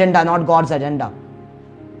own agenda, not God's agenda.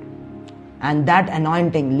 And that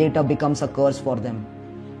anointing later becomes a curse for them.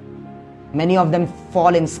 Many of them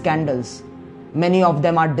fall in scandals. Many of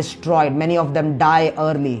them are destroyed. Many of them die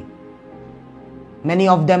early. Many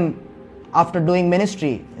of them, after doing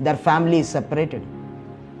ministry, their family is separated.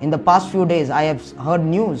 In the past few days, I have heard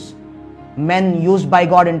news. Men used by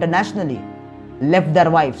God internationally left their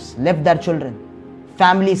wives, left their children,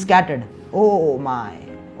 family scattered. Oh my.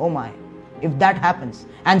 If that happens,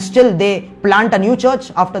 and still they plant a new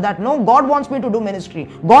church after that. No, God wants me to do ministry.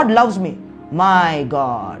 God loves me. My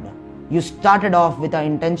God, you started off with an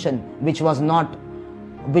intention which was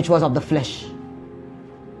of the flesh.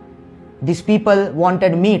 These people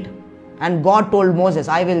wanted meat, and God told Moses,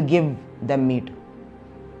 I will give them meat.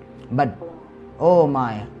 But oh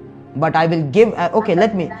my, but I will give. Okay,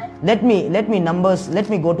 let me Numbers. Let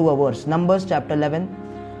me go to a verse. Numbers chapter 11.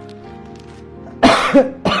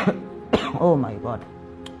 Oh my God.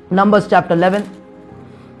 Numbers chapter 11.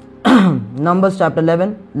 Numbers chapter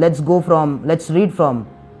 11. Let's read from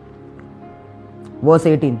verse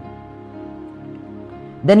 18.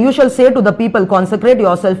 Then you shall say to the people, consecrate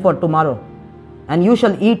yourself for tomorrow, and you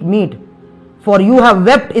shall eat meat. For you have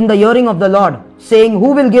wept in the hearing of the Lord, saying,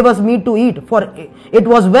 who will give us meat to eat? For it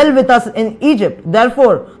was well with us in Egypt.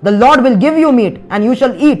 Therefore the Lord will give you meat, and you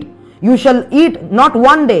shall eat. You shall eat not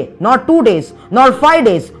 1 day, nor 2 days, nor 5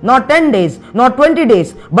 days, nor 10 days, nor 20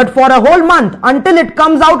 days, but for a whole month, until it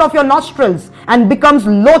comes out of your nostrils and becomes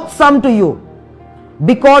loathsome to you.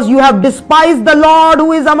 Because you have despised the Lord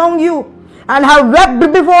who is among you, and have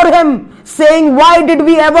wept before him, saying, why did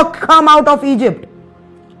we ever come out of Egypt?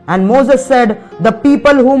 And Moses said, the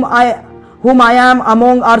people whom I am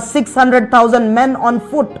among are 600,000 men on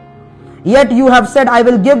foot. Yet you have said, I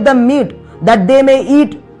will give them meat, that they may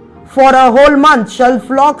eat. For a whole month shall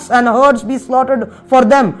flocks and herds be slaughtered for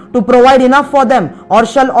them, to provide enough for them? Or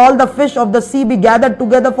shall all the fish of the sea be gathered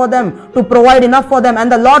together for them, to provide enough for them? And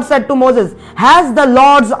the Lord said to Moses, has the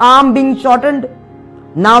Lord's arm been shortened?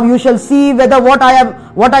 Now you shall see whether what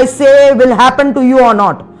I say will happen to you or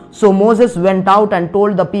not. So Moses went out and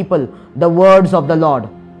told the people the words of the Lord.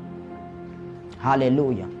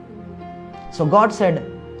 Hallelujah. So God said,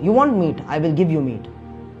 you want meat, I will give you meat.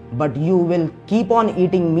 But you will keep on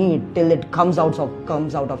eating meat till it comes out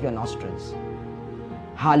of your nostrils.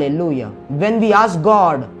 Hallelujah. When we ask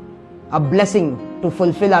God a blessing to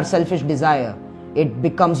fulfill our selfish desire, it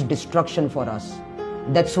becomes destruction for us.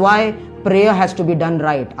 That's why prayer has to be done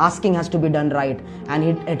right. Asking has to be done right. And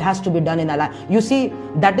it has to be done in a life. You see,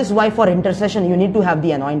 that is why for intercession you need to have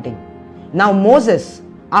the anointing. Now Moses,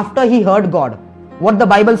 after he heard God, what the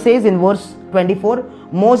Bible says in verse 24,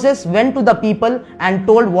 Moses went to the people and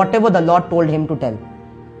told whatever the Lord told him to tell.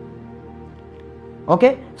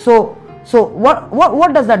 Okay, so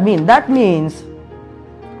what does that mean? That means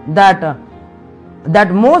that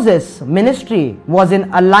Moses' ministry was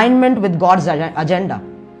in alignment with God's agenda.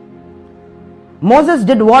 Moses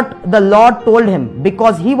did what the Lord told him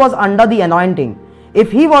because he was under the anointing.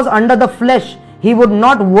 If he was under the flesh, he would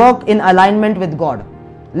not work in alignment with God.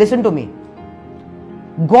 Listen to me.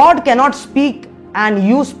 God cannot speak and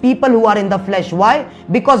use people who are in the flesh. Why?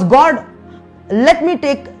 Because God,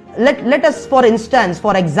 let us for instance,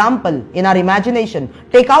 for example, in our imagination,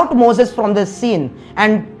 take out Moses from the scene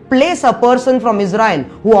and place a person from Israel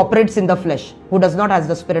who operates in the flesh, who does not have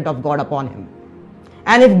the Spirit of God upon him.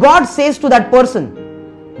 And if God says to that person,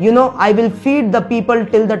 I will feed the people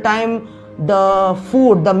till the time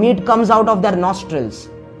the meat comes out of their nostrils,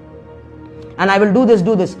 and I will do this.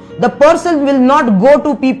 The person will not go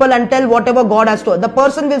to people and tell whatever God has told. The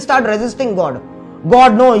person will start resisting God.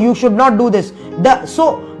 God, no, you should not do this.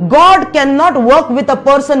 So God cannot work with a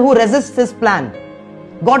person who resists his plan.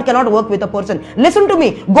 God cannot work with a person. Listen to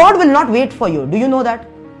me. God will not wait for you. Do you know that?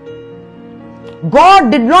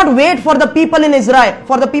 God did not wait for the people in Israel,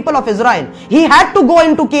 for the people of Israel. He had to go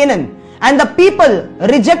into Canaan. And the people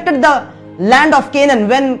rejected the land of Canaan.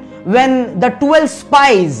 When the 12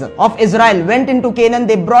 spies of Israel went into Canaan,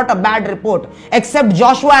 they brought a bad report. Except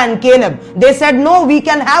Joshua and Caleb. They said, no, we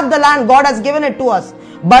can have the land. God has given it to us.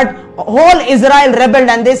 But whole Israel rebelled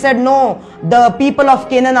and they said, no, the people of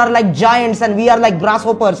Canaan are like giants and we are like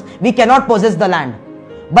grasshoppers. We cannot possess the land.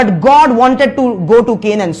 But God wanted to go to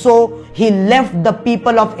Canaan. So he left the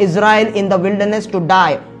people of Israel in the wilderness to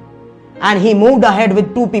die. And he moved ahead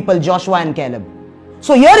with 2 people, Joshua and Caleb.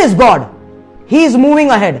 So here is God. He is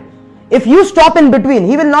moving ahead. If you stop in between,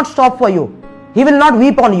 He will not stop for you. He will not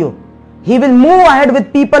weep on you. He will move ahead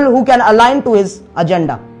with people who can align to His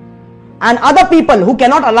agenda. And other people who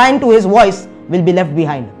cannot align to His voice will be left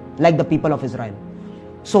behind, like the people of Israel.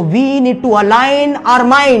 So we need to align our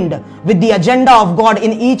mind with the agenda of God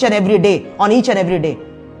in each and every day, on each and every day,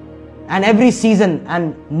 and every season,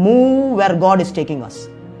 and move where God is taking us.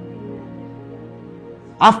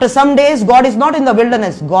 After some days, God is not in the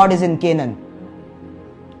wilderness, God is in Canaan.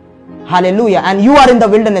 Hallelujah. And you are in the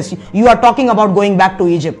wilderness. You are talking about going back to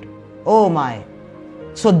Egypt. Oh my.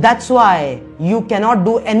 So that's why you cannot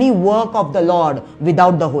do any work of the Lord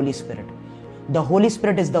without the Holy Spirit. The Holy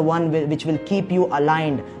Spirit is the one which will keep you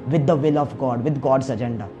aligned with the will of God, with God's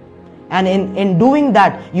agenda. And in doing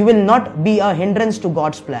that, you will not be a hindrance to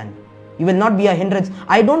God's plan. You will not be a hindrance.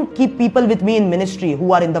 I don't keep people with me in ministry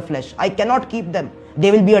who are in the flesh. I cannot keep them.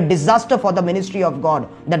 They will be a disaster for the ministry of God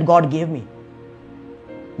that God gave me.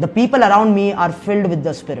 The people around me are filled with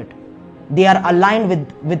the Spirit. They are aligned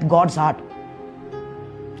with God's heart.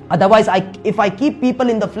 Otherwise, if I keep people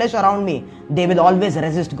in the flesh around me, they will always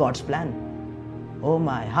resist God's plan. Oh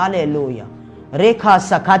my, hallelujah. Rekha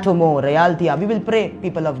sakatomo realtia. We will pray,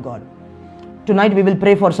 people of God. Tonight we will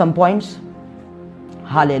pray for some points.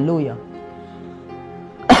 Hallelujah.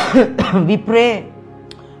 We pray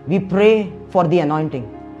for the anointing.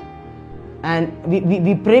 And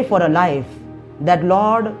we pray for a life that,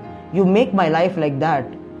 Lord, you make my life like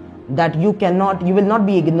that you will not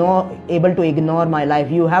be able to ignore my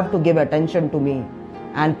life. You have to give attention to me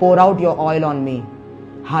and pour out your oil on me.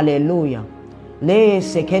 Hallelujah.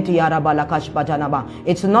 It's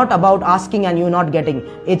not about asking and you not getting.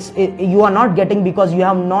 You are not getting because you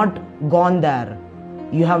have not gone there.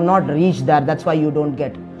 You have not reached there. That's why you don't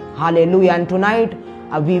get. Hallelujah. And tonight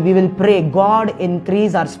we will pray, God,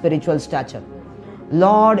 increase our spiritual stature.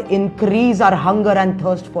 Lord, increase our hunger and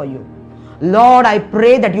thirst for you. Lord, I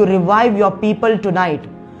pray that you revive your people tonight,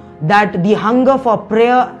 that the hunger for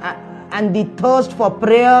prayer and the thirst for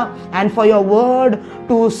prayer and for your word,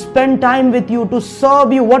 to spend time with you, to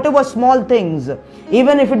serve you, whatever small things,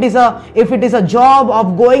 even if it is a job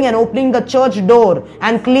of going and opening the church door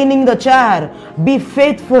and cleaning the chair, be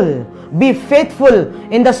faithful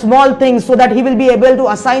in the small things, so that He will be able to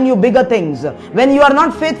assign you bigger things. When you are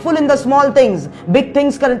not faithful in the small things, big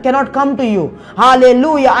things cannot come to you.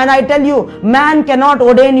 Hallelujah. And I tell you, man cannot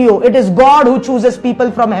ordain you. It is God who chooses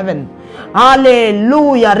people from heaven.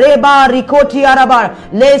 Hallelujah. Reba rikoti araba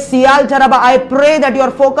le sial taraba. I pray that your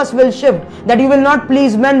focus will shift, that you will not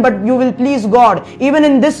please men but you will please God. Even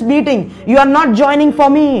in this meeting, you are not joining for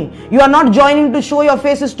me. You are not joining to show your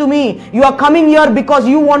faces to me. You are coming here because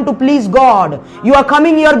you want to please God. You are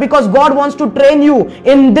coming here because God wants to train you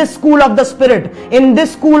in this school of the Spirit, in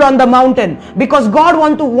this school on the mountain, because God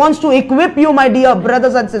wants to equip you, my dear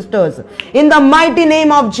brothers and sisters, in the mighty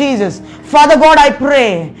name of Jesus. Father God, I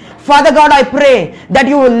pray that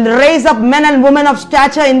you will raise up men and women of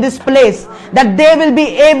stature in this place, that they will be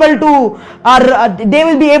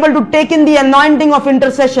able to take in the anointing of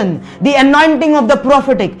intercession, the anointing of the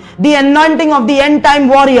prophetic, the anointing of the end time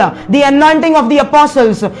warrior, the anointing of the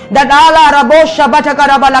apostles, that Allah rabo shabataka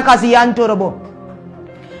rabalakasi anturobo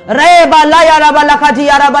reba laya rabalakati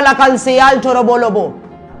arabalakal seal torobolobo.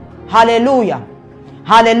 Hallelujah.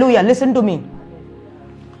 Hallelujah. Listen to me.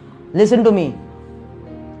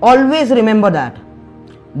 Always remember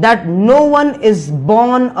that no one is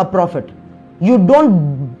born a prophet. You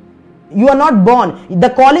are not born. The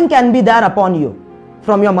calling can be there upon you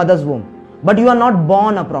from your mother's womb, but you are not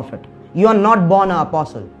born a prophet. You are not born an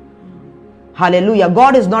apostle. Hallelujah.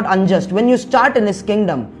 God is not unjust. When you start in His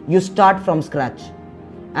kingdom, you start from scratch,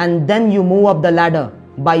 and then you move up the ladder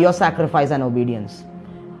by your sacrifice and obedience.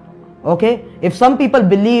 Okay, if some people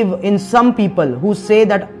believe in some people who say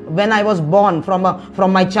that when I was born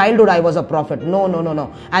from my childhood I was a prophet.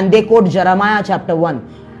 No. And they quote Jeremiah chapter 1.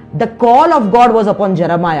 The call of God was upon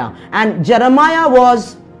Jeremiah, and Jeremiah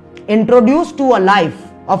was introduced to a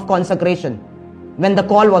life of consecration when the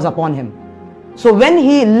call was upon him. So when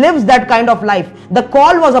he lives that kind of life, the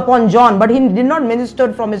call was upon John, but he did not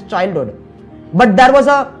minister from his childhood. But there was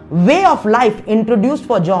a way of life introduced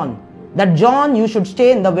for John, that John, you should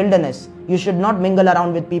stay in the wilderness. You should not mingle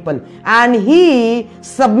around with people. And he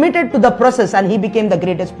submitted to the process, and he became the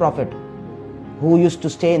greatest prophet who used to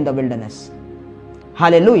stay in the wilderness.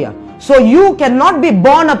 Hallelujah. So you cannot be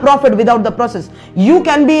born a prophet without the process. You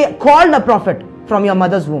can be called a prophet from your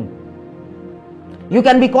mother's womb. You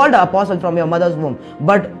can be called an apostle from your mother's womb.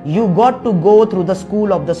 But you got to go through the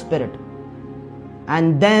school of the Spirit.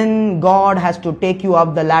 And then God has to take you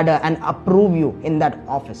up the ladder and approve you in that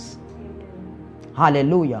office.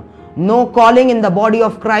 Hallelujah. No calling in the body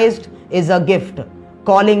of Christ is a gift.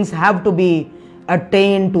 Callings have to be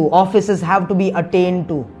attained to. Offices have to be attained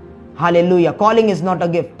to. Hallelujah. Calling is not a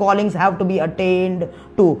gift. Callings have to be attained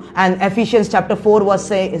to. And Ephesians chapter 4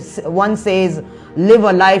 verse 1 says, live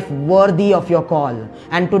a life worthy of your call.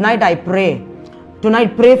 And tonight I pray.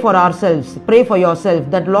 Tonight pray for ourselves. Pray for yourself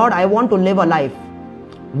that, Lord, I want to live a life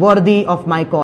worthy of my call.